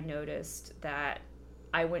kiss, I noticed that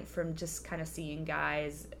I went from just kind of seeing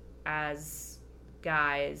guys as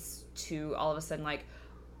guys to all of a sudden like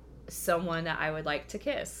someone that I would like to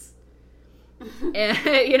kiss. And,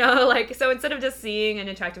 you know, like, so instead of just seeing an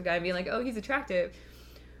attractive guy and being like, oh, he's attractive,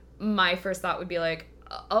 my first thought would be like,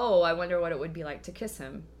 oh, I wonder what it would be like to kiss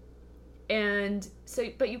him. And so,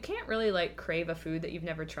 but you can't really like crave a food that you've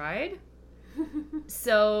never tried.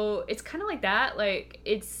 So it's kind of like that. Like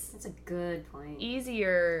that's a good point.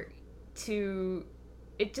 Easier to,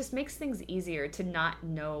 it just makes things easier to not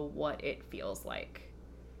know what it feels like.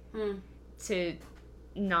 To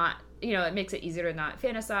not, you know, it makes it easier to not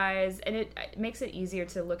fantasize, and it makes it easier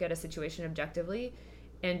to look at a situation objectively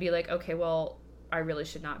and be like, okay, well, I really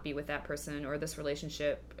should not be with that person, or this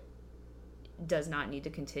relationship does not need to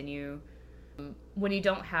continue. When you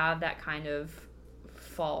don't have that kind of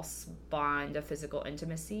false bond of physical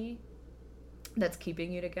intimacy that's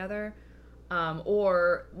keeping you together,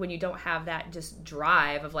 or when you don't have that just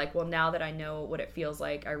drive of like, well, now that I know what it feels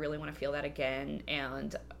like, I really want to feel that again,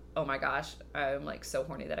 and oh my gosh, I'm like so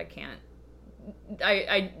horny that I can't,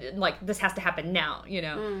 I like, this has to happen now, you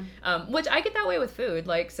know? Which I get that way with food,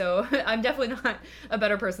 like, so I'm definitely not a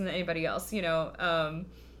better person than anybody else, you know?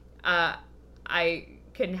 I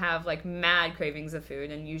can have like mad cravings of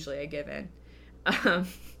food, and usually I give in.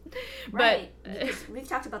 Right. Because we've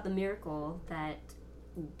talked about the miracle that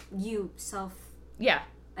you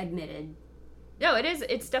admitted. No, it is.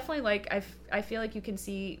 It's definitely like, I feel like you can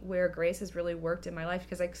see where grace has really worked in my life,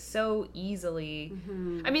 because like so easily,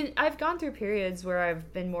 I mean, I've gone through periods where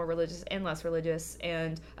I've been more religious and less religious,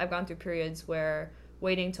 and I've gone through periods where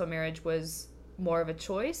waiting till marriage was more of a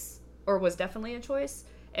choice, or was definitely a choice,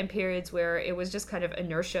 and periods where it was just kind of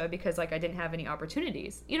inertia because like I didn't have any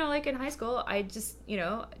opportunities. You know, like in high school, I just, you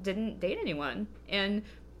know, didn't date anyone, and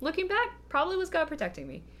looking back, probably was God protecting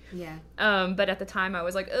me. Yeah. But at the time I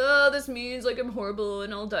was like, oh, this means like I'm horrible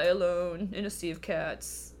and I'll die alone in a sea of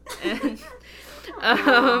cats. And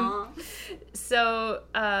so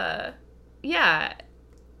yeah.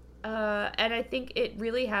 And I think it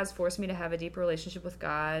really has forced me to have a deeper relationship with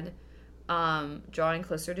God, drawing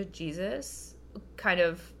closer to Jesus, kind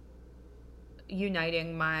of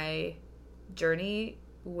uniting my journey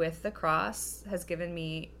with the cross has given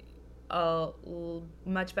me a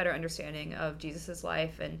much better understanding of Jesus's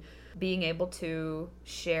life, and being able to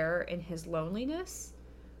share in his loneliness,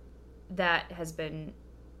 that has been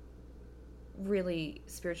really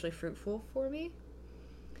spiritually fruitful for me.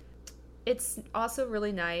 It's also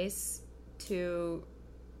really nice to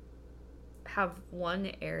have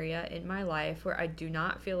one area in my life where I do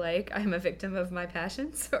not feel like I'm a victim of my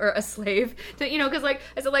passions or a slave to, you know, because like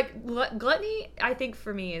I said, like gluttony, I think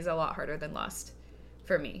for me is a lot harder than lust.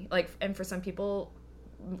 For me, like, and for some people,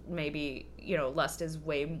 maybe, you know, lust is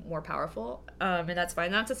way more powerful, and that's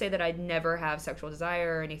fine. Not to say that I'd never have sexual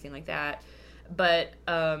desire or anything like that, but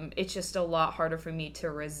it's just a lot harder for me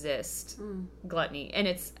to resist gluttony. And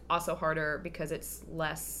it's also harder because it's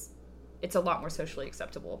a lot more socially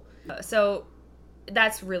acceptable. So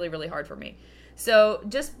that's really, really hard for me. So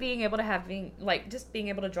just being able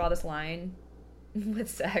to draw this line with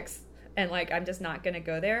sex and like, I'm just not going to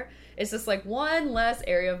go there. It's just like one less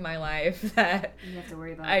area of my life that you have to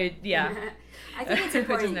worry about. I think it's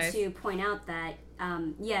important to point out that,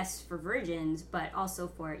 yes, for virgins, but also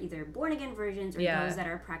for either born again virgins or those that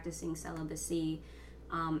are practicing celibacy,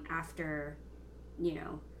 after,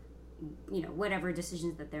 whatever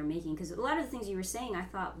decisions that they're making. Because a lot of the things you were saying, I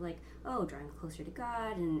thought like, oh, drawing closer to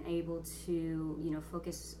God and able to,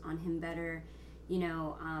 focus on Him better.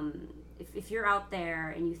 If you're out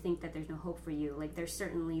there and you think that there's no hope for you, like there's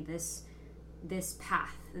certainly this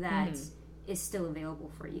path that is still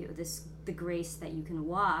available for you. The grace that you can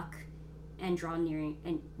walk and drawing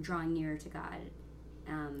nearer to God.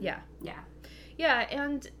 Yeah,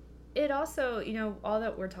 and it also, all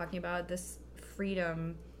that we're talking about, this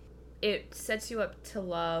freedom, it sets you up to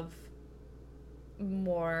love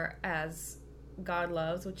more as God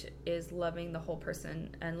loves, which is loving the whole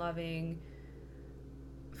person and loving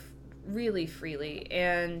really freely.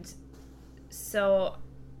 And so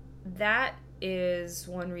that is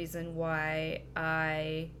one reason why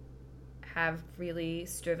I have really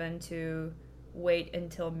striven to wait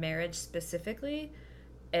until marriage specifically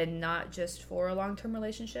and not just for a long-term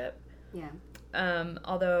relationship. Yeah.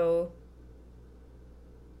 Although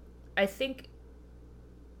I think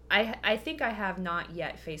I have not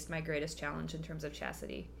yet faced my greatest challenge in terms of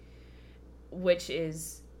chastity, which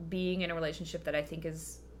is being in a relationship that I think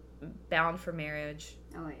is bound for marriage.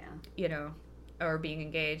 Oh yeah. Or being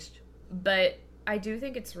engaged. But I do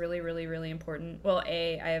think it's really, really, really important. Well,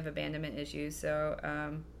 I have abandonment issues, so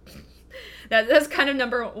that's kind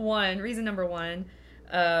of reason number one,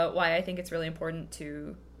 why I think it's really important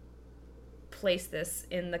to place this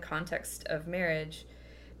in the context of marriage,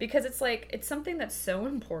 because it's something that's so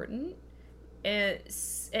important. It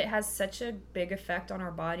has such a big effect on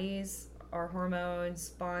our bodies, our hormones,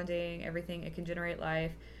 bonding, everything. It can generate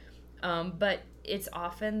life. But it's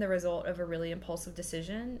often the result of a really impulsive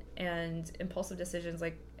decision, and impulsive decisions,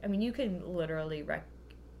 you can literally wreck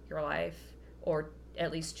your life or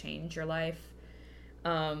at least change your life.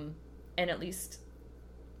 And at least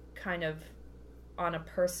kind of on a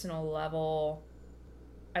personal level,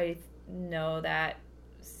 I know that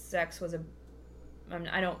sex was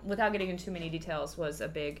without getting into too many details, was a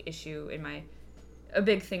big issue a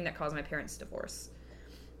big thing that caused my parents' divorce.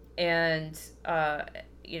 And,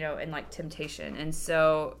 and like temptation. And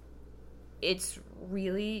so it's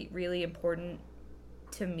really, really important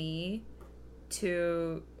to me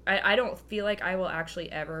I don't feel like I will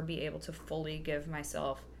actually ever be able to fully give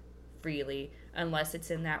myself freely unless it's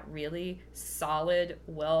in that really solid,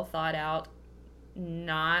 well thought out,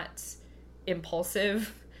 not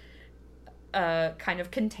impulsive, kind of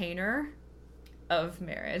container of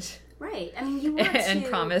marriage. Right. You want and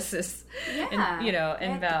promises. Yeah.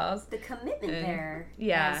 And vows. The commitment there.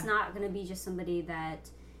 Yeah. It's not going to be just somebody that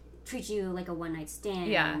treats you like a one-night stand.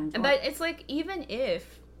 Yeah. But it's like, even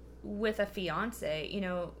if with a fiance,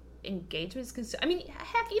 engagements can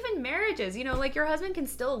heck, even marriages, your husband can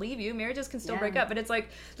still leave you. Marriages can still break up. But it's like,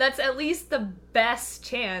 that's at least the best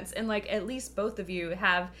chance. And at least both of you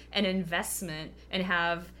have an investment and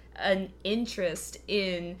have an interest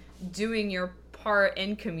in doing your part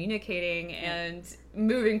in communicating and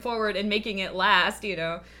moving forward and making it last.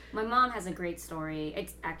 My mom has a great story.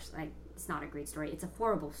 It's actually, it's not a great story, it's a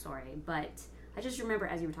horrible story, but I just remember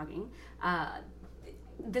as you were talking,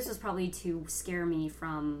 this was probably to scare me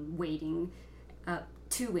from waiting, I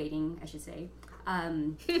should say.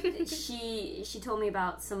 She told me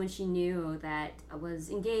about someone she knew that was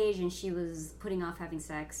engaged, and she was putting off having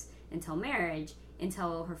sex until marriage,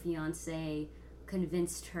 until her fiance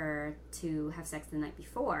convinced her to have sex the night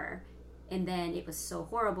before. And then it was so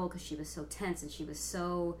horrible because she was so tense and she was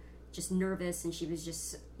so just nervous, and she was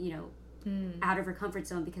just, out of her comfort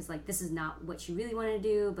zone, because this is not what she really wanted to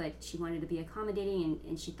do, but she wanted to be accommodating,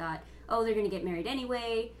 and she thought, oh, they're going to get married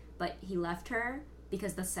anyway. But he left her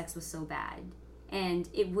because the sex was so bad. And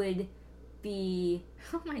it would be...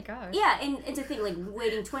 Oh my gosh. Yeah, and to think,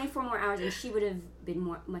 waiting 24 more hours, and she would have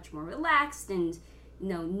been much more relaxed and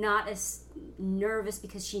not as nervous,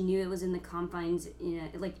 because she knew it was in the confines,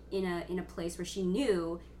 in a place where she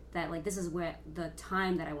knew that this is where the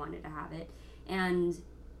time that I wanted to have it. And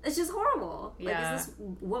it's just horrible. Yeah. It's this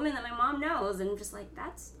woman that my mom knows, and I'm just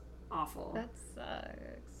that's awful. That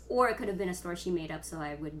sucks. Or it could have been a story she made up so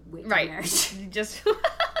I would wait for marriage. Just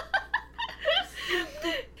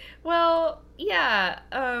well, yeah.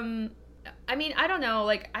 I mean, I don't know.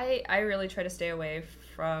 Like, I really try to stay away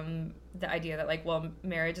from the idea that, like, well,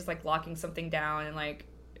 marriage is, like, locking something down and, like,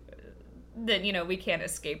 that, you know, we can't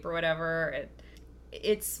escape or whatever.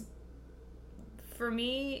 It's, for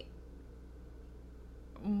me,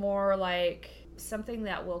 more like something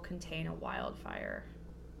that will contain a wildfire.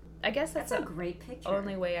 I guess that's a great picture.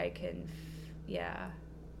 Only way I can,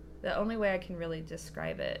 the only way I can really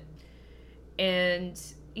describe it. And,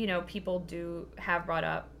 you know, people have brought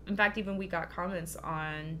up, in fact, even we got comments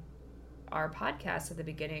on our podcast at the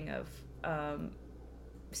beginning of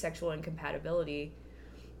sexual incompatibility.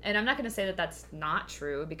 And I'm not going to say that that's not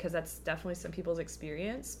true, because that's definitely some people's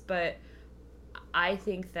experience, but I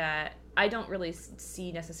think that I don't really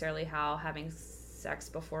see necessarily how having sex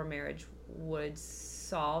before marriage would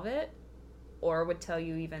solve it or would tell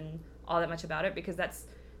you even all that much about it, because that's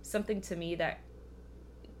something to me that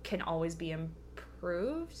can always be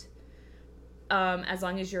improved, as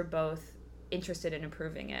long as you're both interested in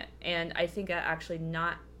improving it. And I think that actually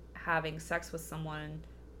not having sex with someone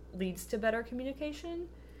leads to better communication,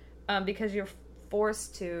 because you're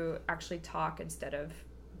forced to actually talk instead of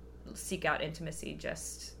seek out intimacy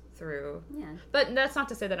just through. Yeah. But that's not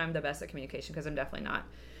to say that I'm the best at communication, because I'm definitely not.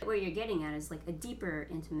 What you're getting at is like a deeper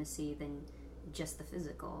intimacy than just the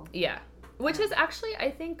physical. Yeah. Which is actually, I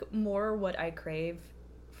think, more what I crave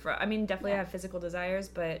for. I mean, definitely I have physical desires,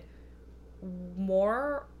 but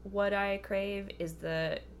more what I crave is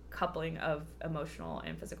the coupling of emotional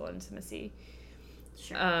and physical intimacy.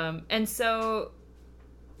 Sure. And so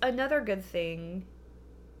another good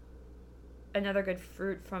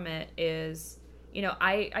fruit from it is, you know,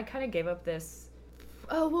 I kind of gave up this,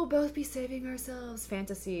 we'll both be saving ourselves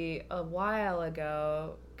fantasy a while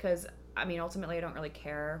ago, because, I mean, ultimately I don't really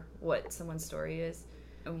care what someone's story is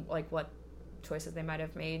and, like, what choices they might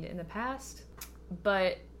have made in the past.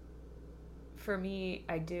 But for me,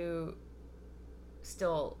 I do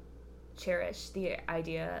still cherish the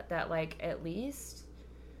idea that, like, at least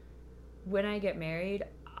when I get married,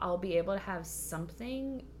 I'll be able to have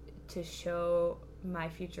something to show my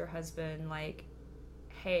future husband, like,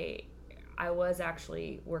 hey, I was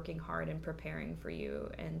actually working hard and preparing for you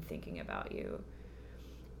and thinking about you.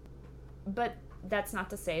 But that's not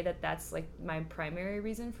to say that that's, like, my primary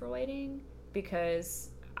reason for waiting, because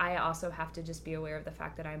I also have to just be aware of the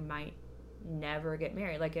fact that I might never get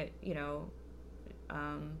married. Like, it, you know,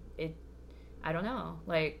 I don't know.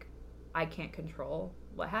 Like, I can't control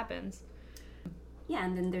what happens. Yeah,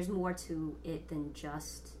 and then there's more to it than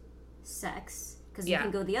just sex. Because you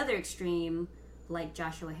can go the other extreme, like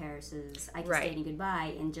Joshua Harris's I Can Say Any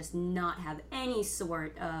Goodbye, and just not have any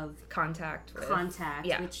sort of contact,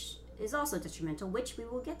 which is also detrimental, which we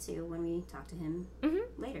will get to when we talk to him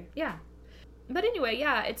later. Yeah. But anyway,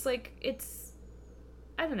 yeah, it's like,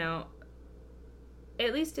 I don't know,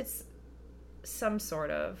 at least it's some sort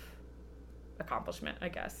of accomplishment, I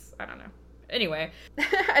guess. I don't know. Anyway,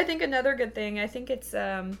 I think another good thing, I think it's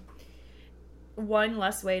one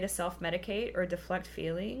less way to self-medicate or deflect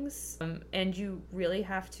feelings. And you really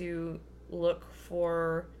have to look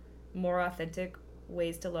for more authentic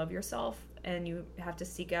ways to love yourself, and you have to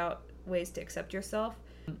seek out ways to accept yourself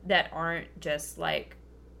that aren't just like,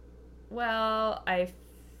 well, I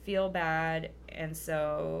feel bad, and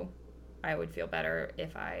so I would feel better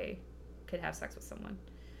if I could have sex with someone.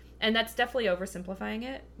 And that's definitely oversimplifying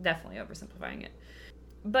it.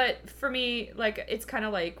 But for me, like, it's kind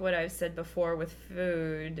of like what I've said before with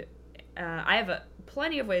food. I have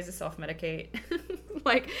plenty of ways to self-medicate,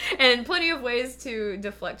 like, and plenty of ways to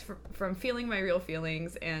deflect from feeling my real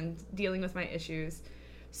feelings and dealing with my issues.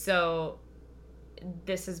 So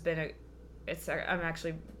this has been I'm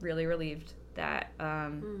actually really relieved that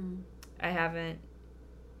I haven't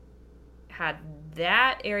had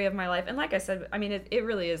that area of my life. And like I said, I mean, it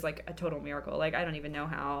really is like a total miracle. Like, I don't even know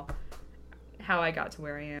how I got to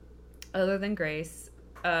where I am, other than grace.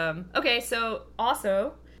 Okay, so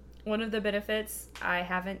also, one of the benefits, I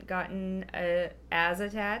haven't gotten as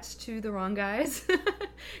attached to the wrong guys,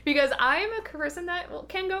 because I'm a person that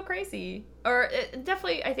can go crazy. Or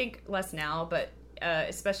definitely, I think, less now, but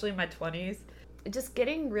especially in my 20s. Just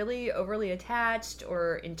getting really overly attached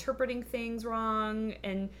or interpreting things wrong.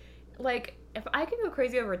 And, like, if I can go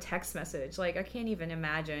crazy over a text message, like, I can't even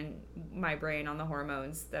imagine my brain on the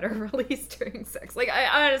hormones that are released during sex. Like,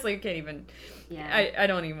 I honestly can't even. Yeah. I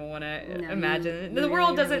don't even want to imagine. The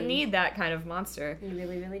world doesn't need that kind of monster. You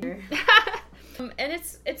really do. And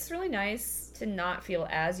it's really nice to not feel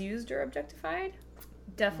as used or objectified.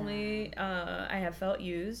 Definitely, I have felt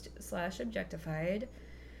used / objectified.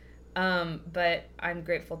 But I'm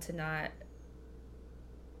grateful to not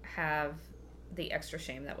have the extra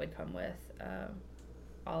shame that would come with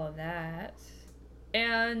all of that.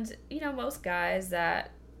 And, most guys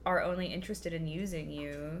that are only interested in using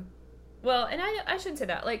you, well, and I shouldn't say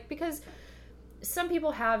that, like, because some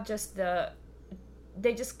people have just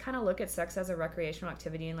they just kind of look at sex as a recreational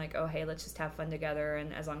activity and like, oh, hey, let's just have fun together,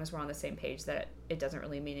 and as long as we're on the same page that it doesn't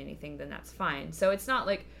really mean anything, then that's fine. So it's not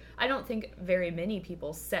like, I don't think very many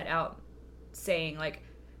people set out saying like,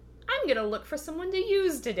 I'm gonna look for someone to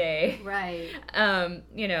use today. Right.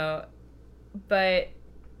 But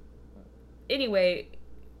anyway,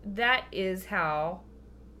 that is how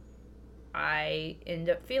I end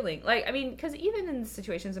up feeling. Like, I mean, because even in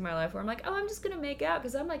situations in my life where I'm like, oh, I'm just gonna make out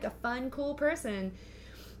because I'm like a fun, cool person,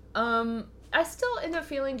 I still end up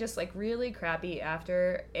feeling just like really crappy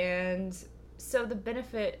after. And so the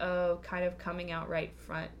benefit of kind of coming out right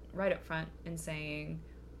up front and saying,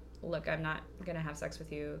 look, I'm not gonna have sex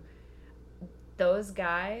with you, those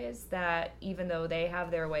guys that, even though they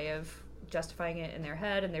have their way of justifying it in their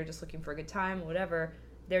head and they're just looking for a good time, whatever,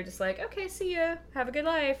 they're just like, okay, see ya, have a good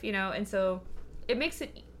life, and so it makes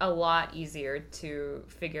it a lot easier to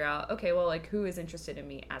figure out, okay, well, like, who is interested in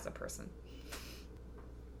me as a person?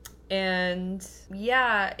 And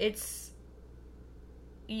yeah, it's,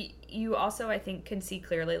 you also, I think, can see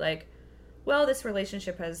clearly, like, well, this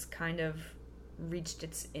relationship has kind of reached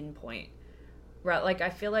its end point, right? Like, I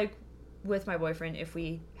feel like with my boyfriend, if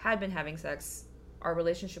we had been having sex, our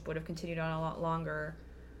relationship would have continued on a lot longer,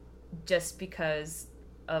 just because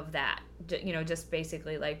of that, just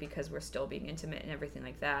basically like because we're still being intimate and everything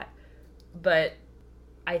like that. But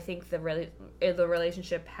I think the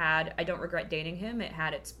relationship had, I don't regret dating him, it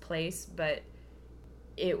had its place, but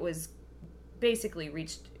it was basically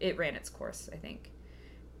it ran its course, I think,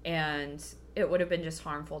 and it would have been just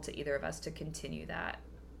harmful to either of us to continue that.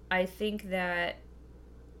 I think that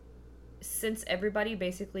since everybody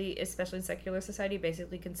basically, especially in secular society,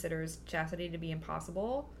 basically considers chastity to be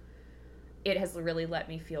impossible, it has really let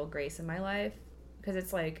me feel grace in my life, because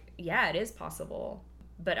it's like, yeah, it is possible,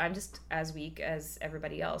 but I'm just as weak as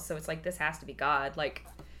everybody else. So it's like, this has to be God, like,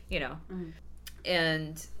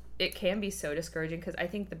 and it can be so discouraging, because I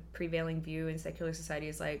think the prevailing view in secular society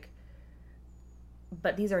is like,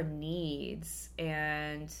 but these are needs,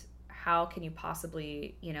 and how can you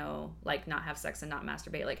possibly, like, not have sex and not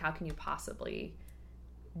masturbate? Like, how can you possibly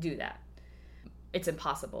do that? It's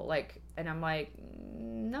impossible. Like, and I'm like,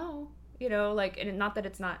 no, like, and not that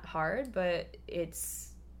it's not hard, but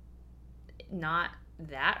it's not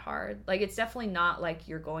that hard. Like, it's definitely not like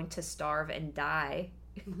you're going to starve and die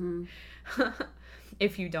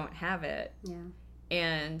if you don't have it. Yeah.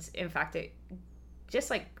 And in fact, it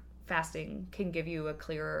just like fasting can give you a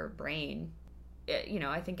clearer brain.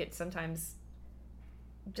 I think it sometimes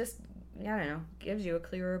just, I don't know, gives you a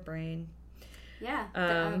clearer brain. Yeah.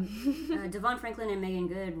 Devon Franklin and Megan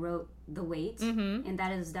Good wrote The Weight, and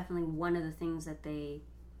that is definitely one of the things that they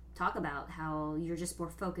talk about, how you're just more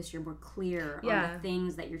focused, you're more clear on the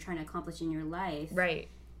things that you're trying to accomplish in your life. Right.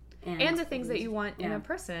 And the things that you want in a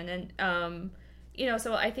person. And,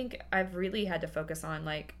 so I think I've really had to focus on,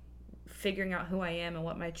 like, figuring out who I am and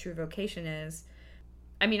what my true vocation is.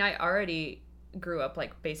 I mean, I already grew up,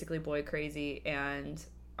 like, basically boy crazy, and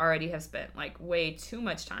already have spent, like, way too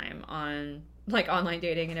much time on, like, online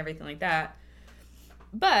dating and everything like that.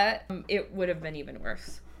 But it would have been even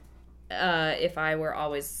worse if I were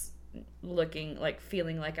always looking, like,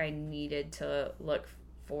 feeling like I needed to look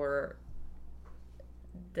for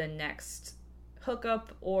the next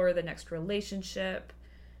hookup or the next relationship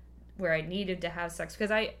where I needed to have sex.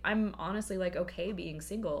 Because I'm honestly, like, okay being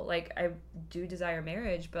single. Like, I do desire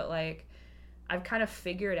marriage, but, like, I've kind of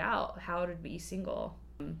figured out how to be single.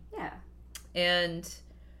 Yeah. And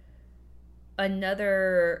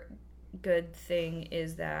another good thing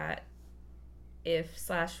is that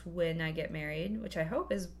if/when I get married, which I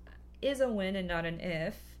hope is a when and not an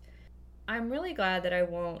if, I'm really glad that I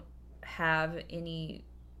won't have anything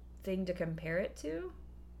to compare it to.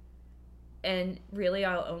 And really,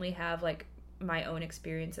 I'll only have, like, my own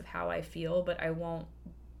experience of how I feel, but I won't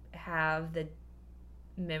have the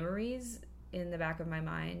memories in the back of my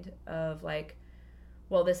mind of, like,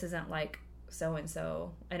 well, this isn't like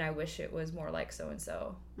so-and-so, and I wish it was more like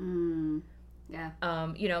so-and-so. Yeah.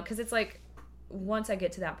 Because it's like, once I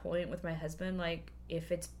get to that point with my husband, like,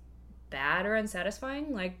 if it's bad or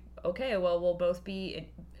unsatisfying, like, okay, well,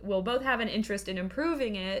 we'll both have an interest in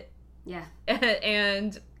improving it. Yeah.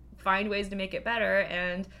 And find ways to make it better,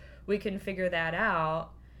 and we can figure that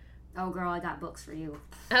out. Oh, girl, I got books for you.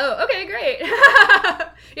 Oh, okay, great.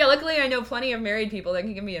 Yeah, luckily I know plenty of married people that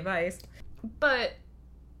can give me advice. But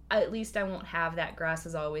at least I won't have that grass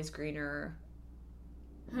is always greener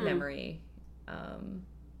memory.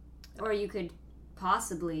 Or you could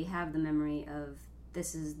possibly have the memory of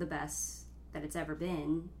this is the best that it's ever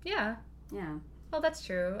been. Yeah. Yeah. Well, that's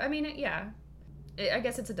true. I mean, yeah. I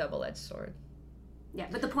guess it's a double-edged sword. Yeah,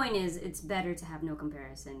 but the point is, it's better to have no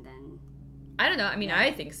comparison than... I don't know. I mean, Yeah.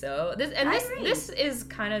 I think so. I agree. This is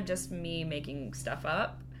kind of just me making stuff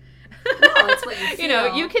up. No, it's what you feel. You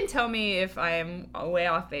know, you can tell me if I'm way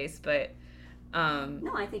off base, but...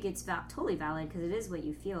 No, I think it's totally valid because it is what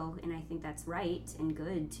you feel, and I think that's right and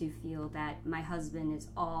good to feel that my husband is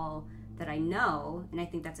all that I know, and I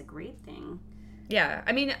think that's a great thing. Yeah,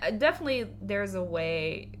 I mean, definitely there's a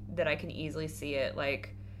way that I can easily see it.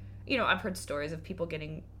 Like, you know, I've heard stories of people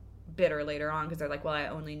getting bitter later on because they're like, well, I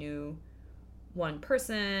only knew one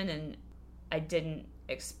person and I didn't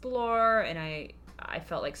explore and I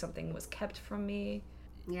felt like something was kept from me.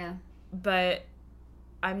 Yeah. But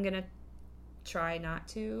I'm going to try not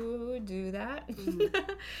to do that.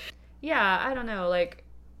 Yeah, I don't know. Like,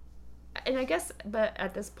 and I guess, but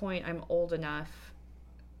at this point, I'm old enough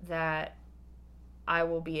that I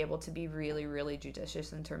will be able to be really, really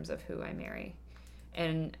judicious in terms of who I marry.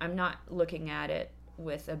 And I'm not looking at it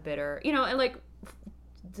with a bitter, you know, and like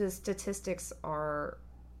the statistics are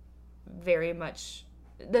very much,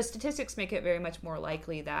 the statistics make it very much more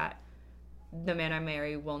likely that the man I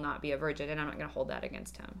marry will not be a virgin, and I'm not going to hold that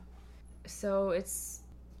against him. So it's,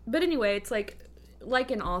 but anyway, it's like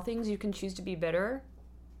in all things, you can choose to be bitter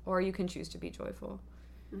or you can choose to be joyful.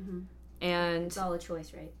 Mm-hmm. And it's all a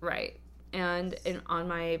choice, right? Right. And on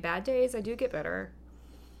my bad days, I do get better.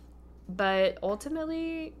 But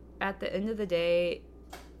ultimately, at the end of the day,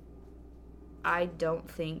 I don't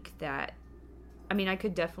think that... I mean, I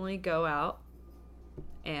could definitely go out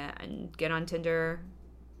and get on Tinder,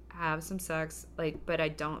 have some sex, like, but I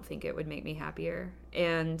don't think it would make me happier.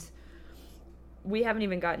 And we haven't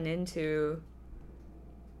even gotten into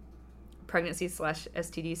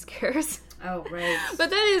pregnancy/STD scares. Oh, right. But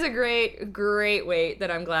that is a great, great weight that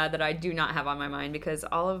I'm glad that I do not have on my mind, because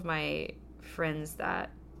all of my friends that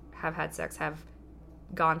have had sex have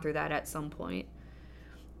gone through that at some point.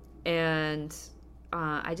 And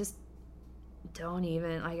I just don't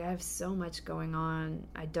even, like, I have so much going on.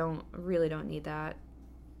 I really don't need that,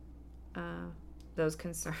 those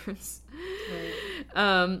concerns.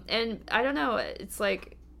 Right. And I don't know, it's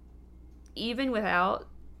like, even without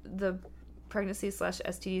the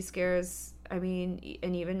pregnancy/STD scares, I mean,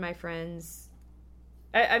 and even my friends,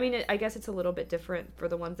 I mean, I guess it's a little bit different for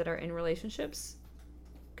the ones that are in relationships,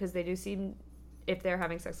 because they do seem, if they're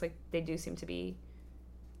having sex, like, they do seem to be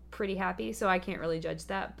pretty happy, so I can't really judge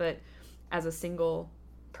that. But as a single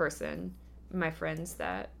person, my friends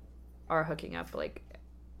that are hooking up, like,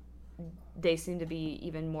 they seem to be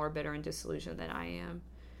even more bitter and disillusioned than I am.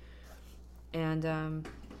 And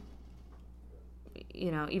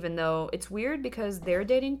you know, even though it's weird because their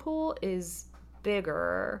dating pool is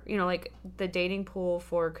bigger, you know, like the dating pool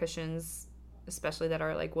for Christians, especially that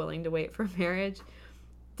are like willing to wait for marriage,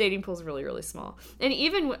 dating pool is really, really small. And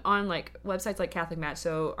even on like websites like Catholic Match,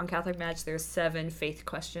 so on Catholic Match there's 7 faith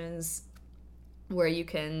questions where you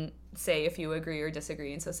can say if you agree or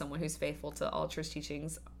disagree, and so someone who's faithful to all church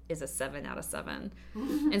teachings is a 7 out of 7.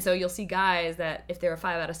 And so you'll see guys that if they're a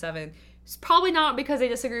 5 out of 7, it's probably not because they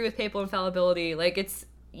disagree with papal infallibility. Like, it's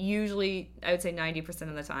usually, I would say 90%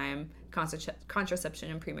 of the time,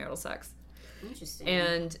 contraception and premarital sex. Interesting.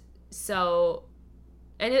 And so,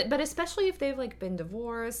 but especially if they've, like, been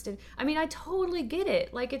divorced. And I mean, I totally get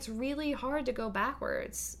it. Like, it's really hard to go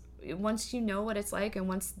backwards once you know what it's like and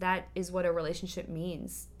once that is what a relationship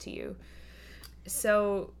means to you.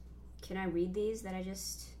 So... Can I read these that I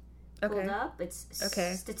just... pulled up? It's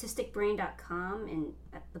statisticbrain.com, and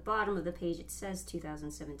at the bottom of the page it says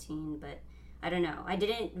 2017, but I don't know. I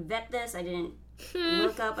didn't vet this. I didn't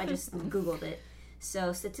look up. I just Googled it.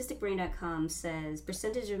 So statisticbrain.com says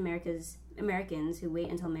percentage of Americans who wait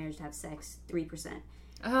until marriage to have sex, 3%.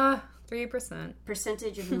 3%.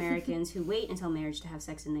 Percentage of Americans who wait until marriage to have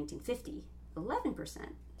sex in 1950,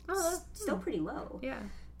 11%. Oh, still pretty low. Yeah.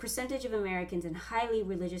 Percentage of Americans in highly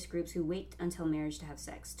religious groups who wait until marriage to have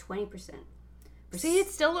sex, 20%. See,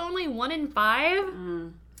 it's still only 1 in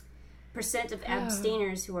 5? Percent of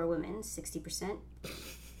abstainers who are women, 60%.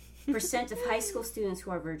 Percent of high school students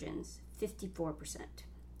who are virgins, 54%.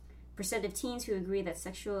 Percent of teens who agree that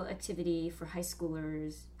sexual activity for high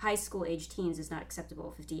school age teens is not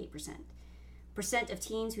acceptable, 58%. Percent of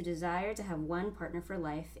teens who desire to have one partner for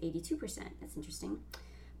life, 82%. That's interesting.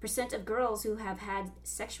 Percent of girls who have had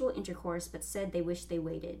sexual intercourse but said they wish they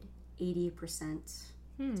waited, 80%.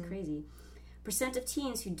 It's crazy. Percent of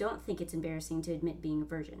teens who don't think it's embarrassing to admit being a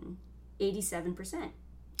virgin, 87%.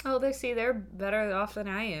 Oh, they're better off than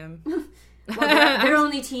I am. Well, they're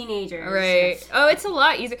only teenagers. Right. Oh, it's a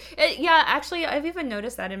lot easier. Yeah, actually, I've even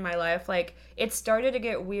noticed that in my life. Like, it started to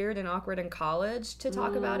get weird and awkward in college to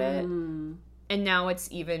talk about it. And now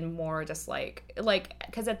it's even more just like,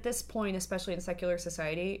 because at this point, especially in secular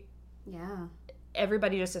society, yeah,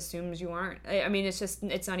 everybody just assumes you aren't. I mean,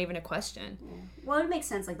 it's not even a question. Yeah. Well, it makes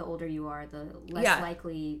sense. Like, the older you are, the less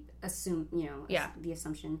likely the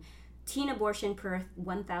assumption. Teen abortion per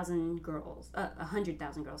 1,000 girls,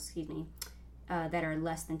 100,000 girls, excuse me, that are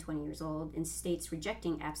less than 20 years old. In states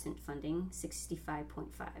rejecting abstinence funding,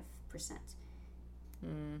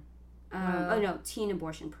 65.5%. Teen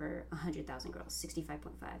abortion per 100,000 girls, 65.5.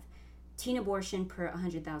 Teen abortion per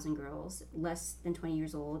 100,000 girls less than 20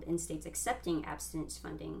 years old in states accepting abstinence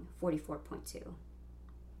funding, 44.2.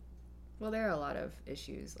 Well, there are a lot of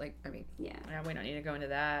issues. Like, I mean, yeah, we don't need to go into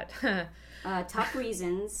that. Top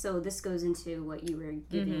reasons. So this goes into what you were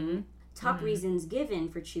giving. Top reasons given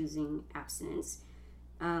for choosing abstinence.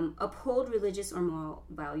 Uphold religious or moral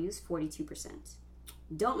values, 42%.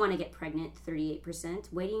 Don't want to get pregnant,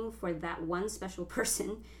 38%. Waiting for that one special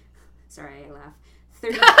person. Sorry, I laugh.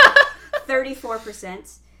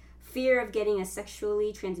 34%. Fear of getting a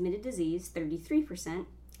sexually transmitted disease, 33%.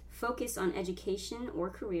 Focus on education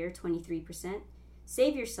or career, 23%.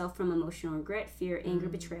 Save yourself from emotional regret, fear, anger,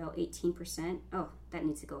 betrayal, 18%. Oh, that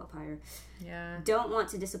needs to go up higher. Yeah. Don't want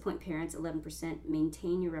to disappoint parents, 11%.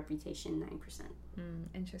 Maintain your reputation, 9%.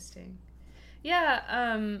 Interesting. Yeah,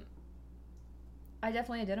 I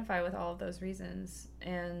definitely identify with all of those reasons.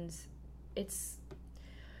 And it's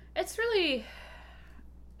really...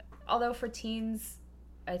 Although for teens,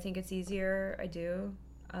 I think it's easier. I do.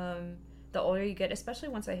 The older you get, especially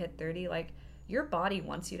once I hit 30, like, your body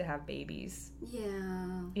wants you to have babies.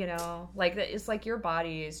 Yeah. You know? Like, it's like your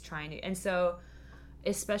body is trying to... And so,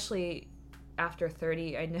 especially after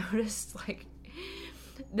 30, I noticed, like,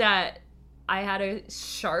 that I had a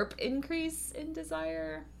sharp increase in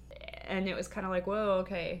desire. And it was kind of like, whoa,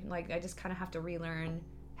 okay. Like, I just kind of have to relearn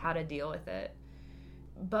how to deal with it.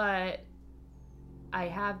 But I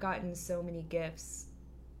have gotten so many gifts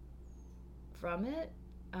from it.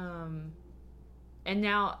 And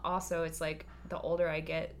now also it's like the older I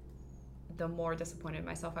get, the more disappointed in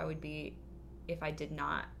myself I would be if I did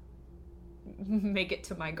not make it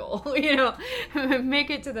to my goal, you know,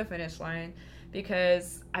 make it to the finish line,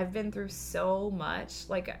 because I've been through so much.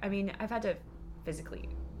 Like, I mean, I've had to physically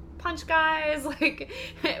punch guys, like,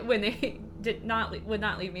 when they would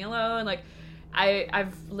not leave me alone. Like,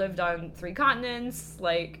 I've lived on 3 continents,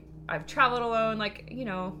 like, I've traveled alone, like, you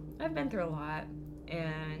know, I've been through a lot.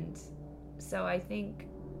 And so I think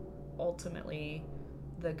ultimately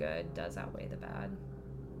the good does outweigh the bad.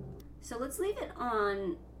 So let's leave it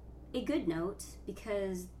on a good note,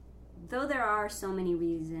 because though there are so many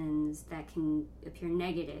reasons that can appear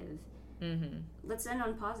negative, let's end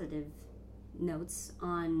on positive notes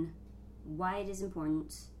on why it is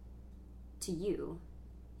important to you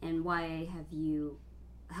and why have you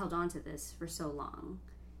held on to this for so long.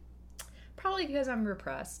 Probably because I'm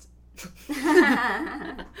repressed.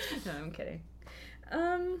 No, I'm kidding.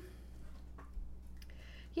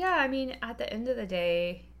 Yeah, I mean, at the end of the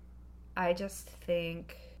day, I just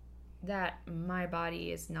think that my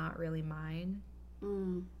body is not really mine.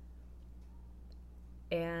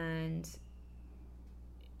 And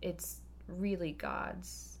it's really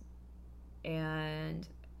God's. And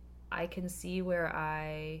I can see where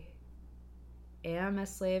I am a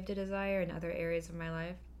slave to desire in other areas of my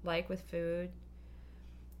life, like with food.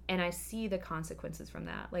 And I see the consequences from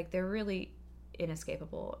that. Like, they're really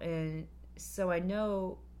inescapable. And so I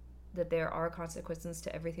know that there are consequences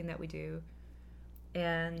to everything that we do.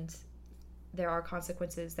 And there are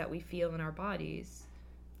consequences that we feel in our bodies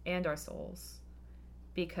and our souls,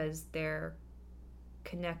 because they're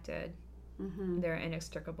connected. They're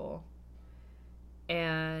inextricable.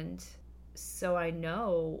 And so I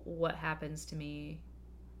know what happens to me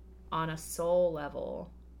on a soul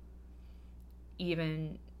level,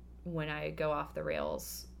 even when I go off the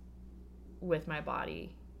rails with my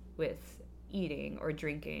body, with eating or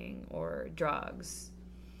drinking or drugs.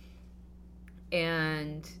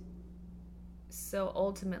 And so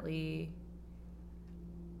ultimately,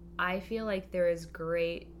 I feel like there is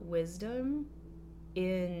great wisdom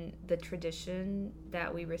in the tradition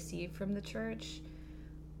that we receive from the church.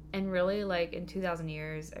 And really, like, in 2,000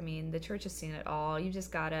 years, I mean, the church has seen it all. You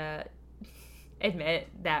just gotta admit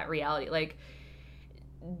that reality. Like,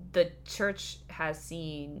 the church has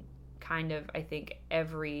seen kind of, I think,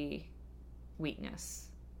 every weakness.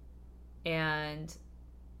 And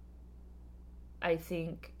I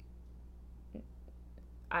think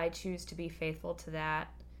I choose to be faithful to that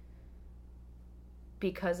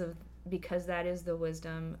because of because that is the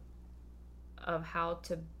wisdom of how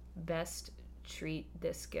to best treat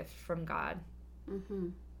this gift from God,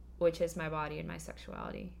 which is my body and my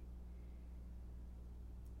sexuality.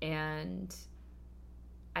 And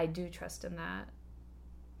I do trust in that.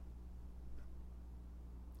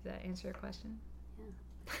 Does that answer your question?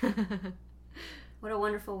 Yeah. What a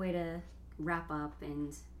wonderful way to wrap up.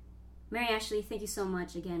 And Mary Ashley, thank you so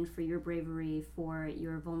much again for your bravery, for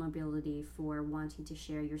your vulnerability, for wanting to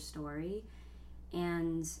share your story.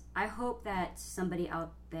 And I hope that somebody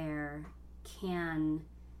out there can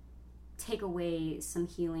take away some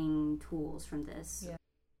healing tools from this. Yeah.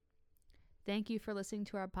 Thank you for listening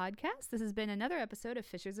to our podcast. This has been another episode of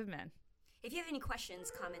Fishers of Men. If you have any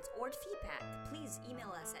questions, comments, or feedback, please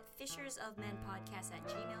email us at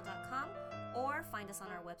fishersofmenpodcast@gmail.com or find us on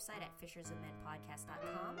our website at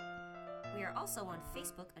fishersofmenpodcast.com. We are also on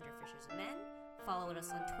Facebook under Fishers of Men. Follow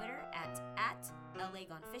us on Twitter at LA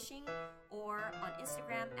Gone Fishing, or on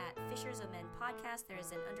Instagram at Fishers of Men Podcast. There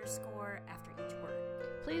is an underscore after each word.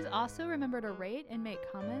 Please also remember to rate and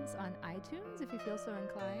make comments on iTunes if you feel so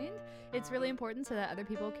inclined. It's really important so that other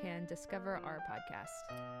people can discover our podcast.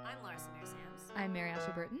 I'm Laura Samir Sams. I'm Mary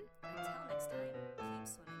Ashley Burton. Until next time, keep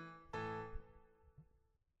swimming.